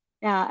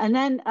 Yeah. And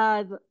then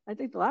I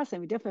think the last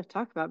thing we definitely have to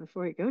talk about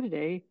before we go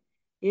today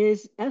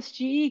is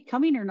SGE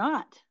coming or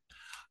not?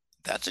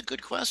 That's a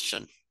good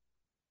question.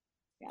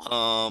 Yeah.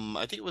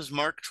 I think it was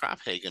Mark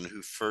Traphagen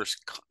who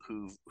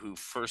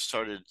first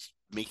started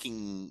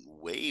making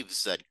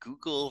waves that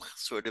Google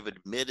sort of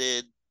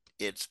admitted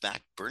it's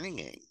back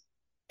burning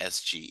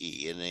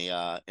SGE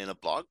in a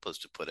blog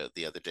post it put out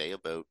the other day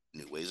about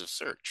new ways of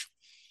search.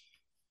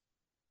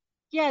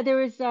 Yeah, there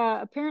was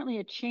apparently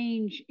a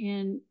change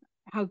in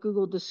how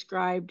Google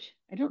described,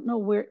 I don't know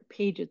where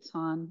page it's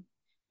on,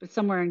 but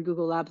somewhere in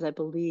Google Labs, I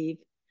believe,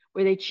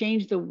 where they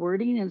changed the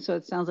wording. And so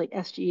it sounds like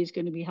SGE is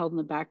going to be held in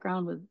the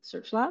background with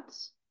Search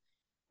Labs.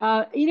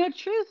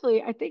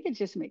 Truthfully, I think it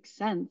just makes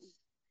sense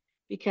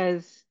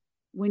because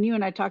when you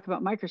and I talk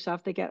about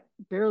Microsoft, they got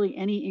barely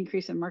any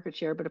increase in market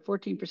share, but a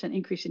 14%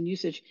 increase in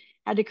usage,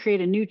 had to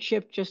create a new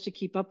chip just to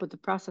keep up with the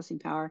processing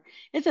power.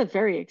 It's a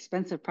very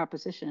expensive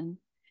proposition.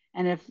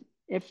 And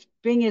if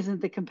Bing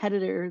isn't the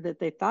competitor that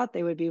they thought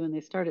they would be when they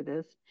started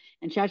this,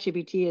 and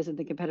ChatGPT isn't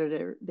the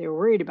competitor they were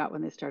worried about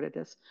when they started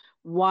this,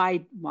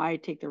 why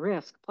take the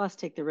risk? Plus,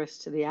 take the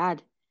risk to the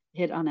ad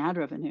hit on ad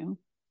revenue.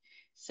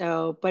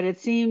 So, but it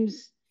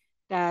seems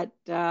that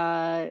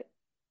they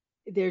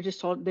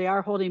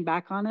are holding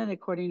back on it,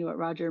 according to what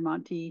Roger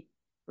Monti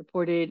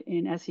reported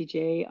in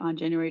SEJ on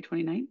January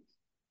 29th.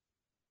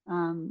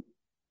 Um,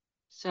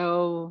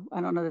 so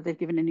I don't know that they've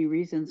given any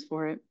reasons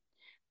for it,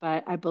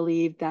 but I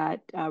believe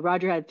that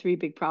Roger had three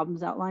big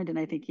problems outlined, and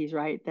I think he's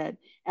right that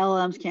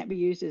LLMs can't be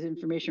used as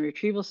information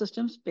retrieval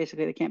systems.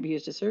 Basically, they can't be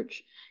used to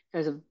search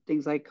because of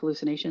things like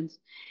hallucinations.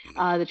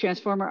 Mhm. The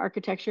transformer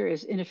architecture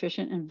is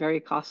inefficient and very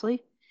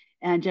costly,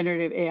 and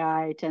generative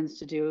AI tends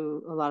to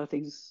do a lot of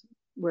things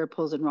where it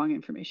pulls in wrong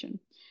information.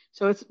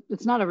 So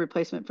it's not a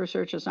replacement for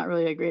search. It's not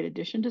really a great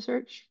addition to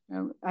search.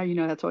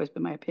 That's always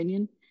been my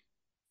opinion.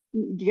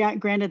 Yeah,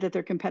 granted that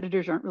their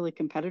competitors aren't really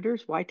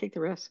competitors. Why take the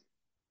risk?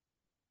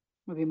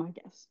 Would be my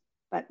guess,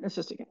 but it's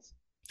just a guess.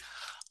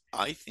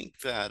 I think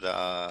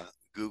that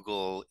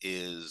Google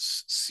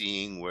is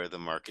seeing where the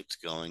market's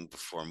going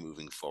before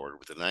moving forward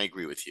with it. And I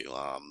agree with you.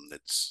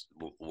 It's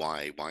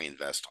why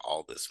invest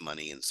all this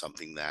money in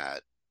something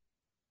that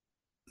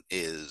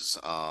is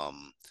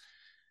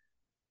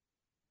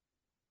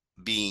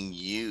being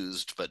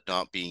used but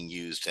not being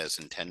used as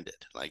intended.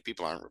 Like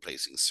people aren't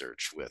replacing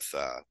search with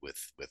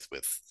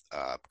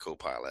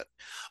Copilot,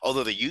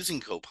 although they're using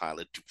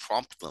Copilot to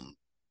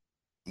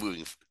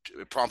moving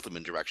prompt them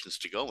in directions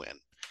to go in.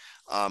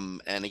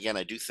 And again,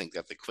 I do think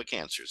that the quick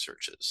answer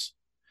searches.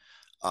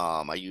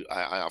 I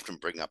often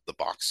bring up the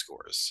box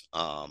scores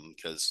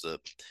because the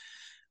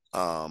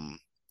um,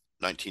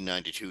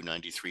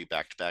 1992-93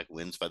 back-to-back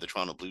wins by the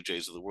Toronto Blue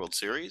Jays of the World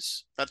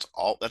Series. That's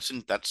all. That's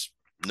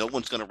no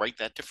one's going to write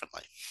that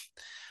differently.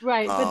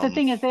 Right. But the Um,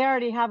 thing is, they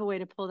already have a way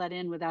to pull that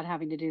in without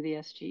having to do the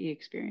SGE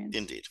experience.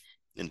 indeed,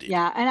 indeed.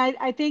 Yeah. And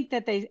I think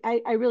that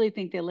I really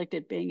think they looked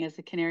at Bing as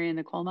a canary in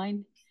the coal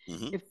mine.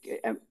 Hmm. If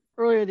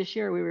earlier this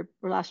year, or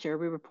last year,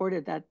 we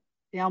reported that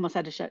they almost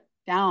had to shut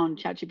down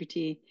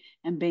ChatGPT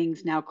and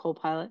Bing's now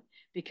Copilot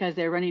because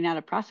they're running out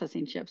of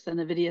processing chips. And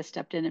NVIDIA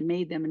stepped in and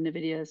made them, and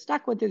NVIDIA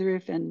stock went through the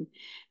roof. And,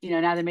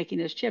 now they're making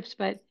those chips.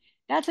 But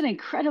that's an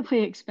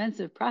incredibly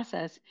expensive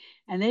process.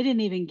 And they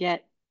didn't even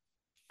get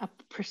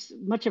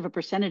much of a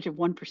percentage of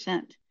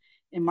 1%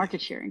 in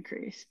market share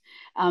increase.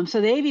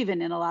 So they've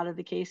even, in a lot of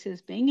the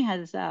cases, Bing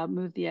has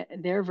moved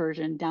their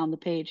version down the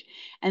page,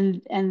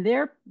 and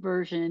their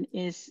version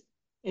is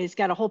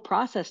got a whole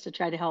process to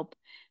try to help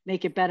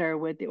make it better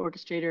with the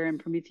orchestrator and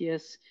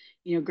Prometheus,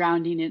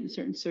 grounding it in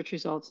certain search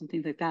results and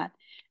things like that.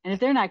 And if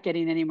they're not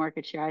getting any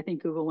market share, I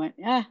think Google went,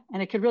 and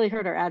it could really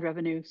hurt our ad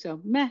revenue. So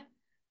meh,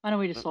 why don't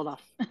we just hold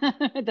off?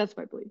 That's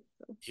my belief.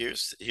 So.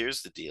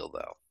 Here's the deal,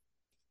 though.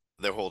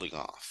 They're holding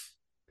off.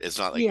 It's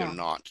not like they're Yeah,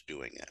 not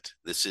doing it.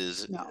 This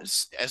is no,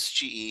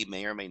 SGE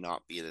may or may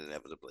not be an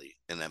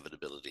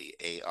inevitability.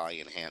 AI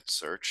enhanced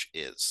search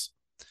is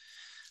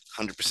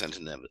 100%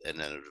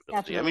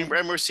 inevitability. I mean,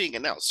 definitely. we're seeing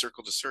it now.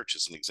 Circle to Search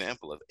is an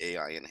example of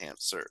AI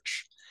enhanced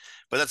search,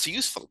 but that's a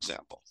useful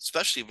example,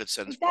 especially if it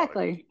sends product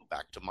Exactly. people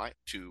back to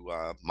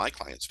my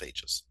clients'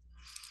 pages.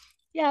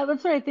 Yeah,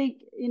 that's what I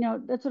think.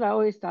 That's what I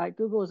always thought.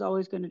 Google was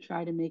always going to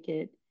try to make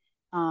it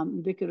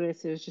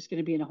ubiquitous. It was just going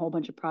to be in a whole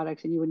bunch of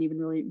products, and you wouldn't even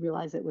really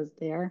realize it was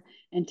there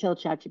until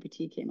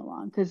ChatGPT came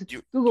along. Because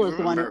Do Google you is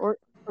the one who remember?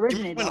 Do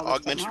you remember originated when all this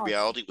augmented technology.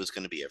 reality was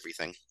going to be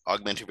everything?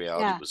 Augmented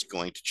reality Yeah, was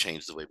going to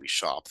change the way we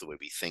shop, the way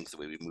we think, the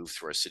way we move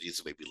through our cities,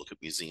 the way we look at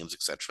museums,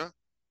 etc.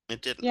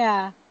 It didn't.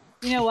 yeah.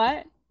 You know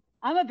what?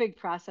 I'm a big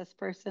process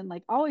person.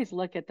 Like, always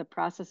look at the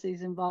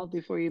processes involved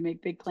before you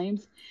make big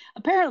claims.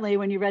 Apparently,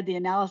 when you read the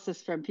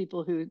analysis from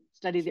people who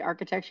study the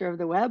architecture of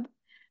the web,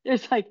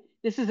 there's like,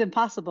 this is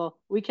impossible.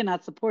 We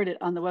cannot support it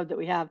on the web that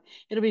we have.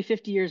 It'll be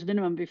 50 years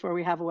minimum before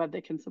we have a web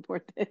that can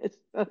support this.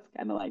 So it's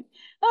kind of like,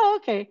 oh,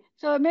 okay.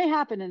 So it may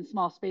happen in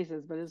small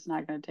spaces, but it's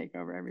not going to take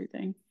over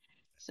everything.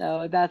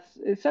 So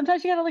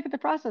sometimes you got to look at the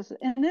process.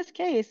 In this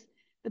case,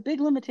 the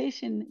big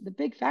limitation, the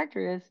big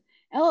factor is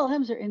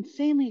LLMs are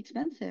insanely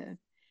expensive.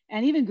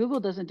 And even Google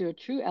doesn't do a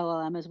true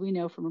LLM, as we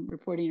know from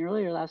reporting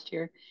earlier last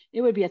year.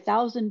 It would be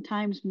 1,000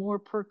 times more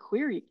per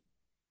query.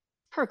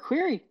 Per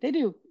query, they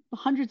do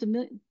hundreds of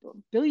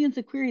billions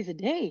of queries a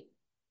day.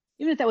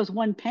 Even if that was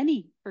 1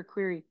 penny per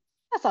query,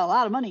 that's a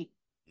lot of money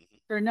Mhm.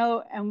 for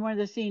no. And what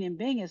they're seeing in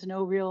Bing is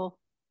no real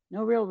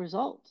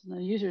results.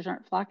 The users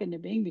aren't flocking to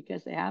Bing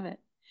because they have it.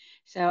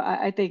 So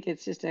I think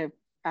it's just a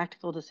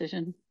practical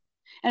decision.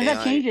 And if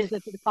that AI, changes,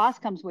 if the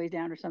cost comes way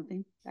down or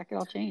something, that could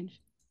all change.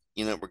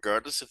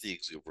 regardless of the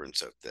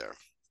exuberance out there,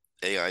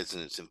 AI is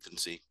in its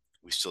infancy.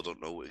 We still don't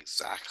know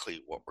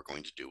exactly what we're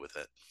going to do with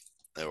it,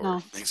 or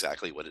No.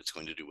 exactly what it's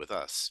going to do with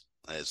us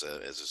as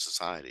a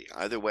society.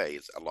 Either way,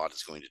 a lot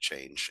is going to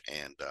change,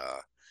 and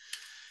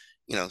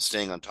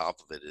staying on top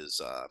of it is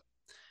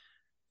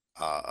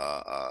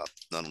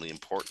not only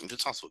important,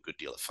 it's also a good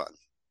deal of fun.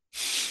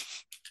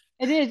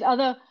 It is,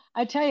 although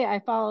I tell you, I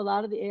follow a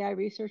lot of the AI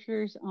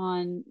researchers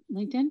on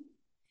LinkedIn,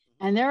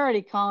 and they're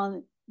already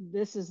calling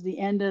this is the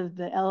end of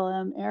the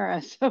LLM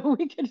era. So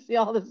we could see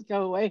all this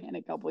go away in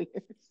a couple of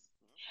years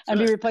and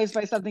be Good. replaced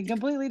by something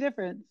completely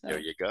different. There So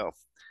you go.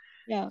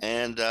 yeah.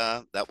 And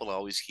that will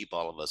always keep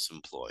all of us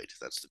employed.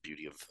 That's the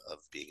beauty of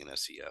being an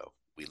SEO. Oh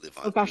We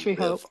gosh, we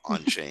live hope.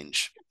 on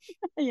change.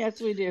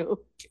 Yes, we do.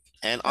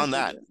 And Yes, on we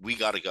that, do. we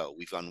gotta go.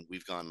 We've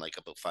gone like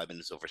about 5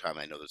 minutes over time.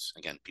 I know there's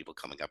again people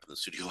coming up in the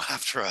studio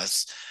after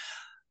us.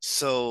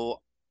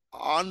 So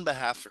on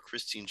behalf of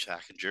Christine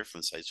Chackinger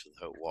from Sites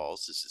Without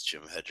Walls, this is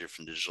Jim Hedger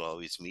from Digital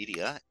Always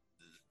Media.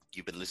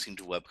 You've been listening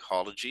to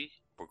Webcology,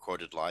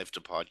 recorded live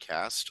to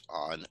podcast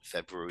on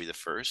February the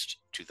 1st,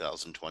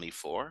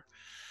 2024.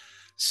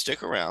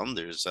 Stick around.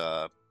 There's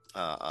oh,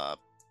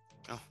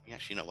 yeah,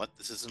 you know what?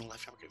 This isn't a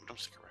live game. Don't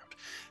stick around.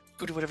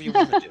 Go do whatever you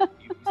want to do.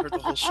 You've heard the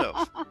whole show.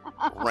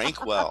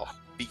 Rank well.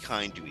 Be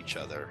kind to each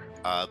other.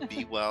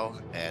 Be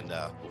well, and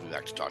we'll be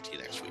back to talk to you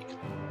next week.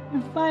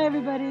 Bye,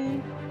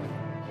 everybody.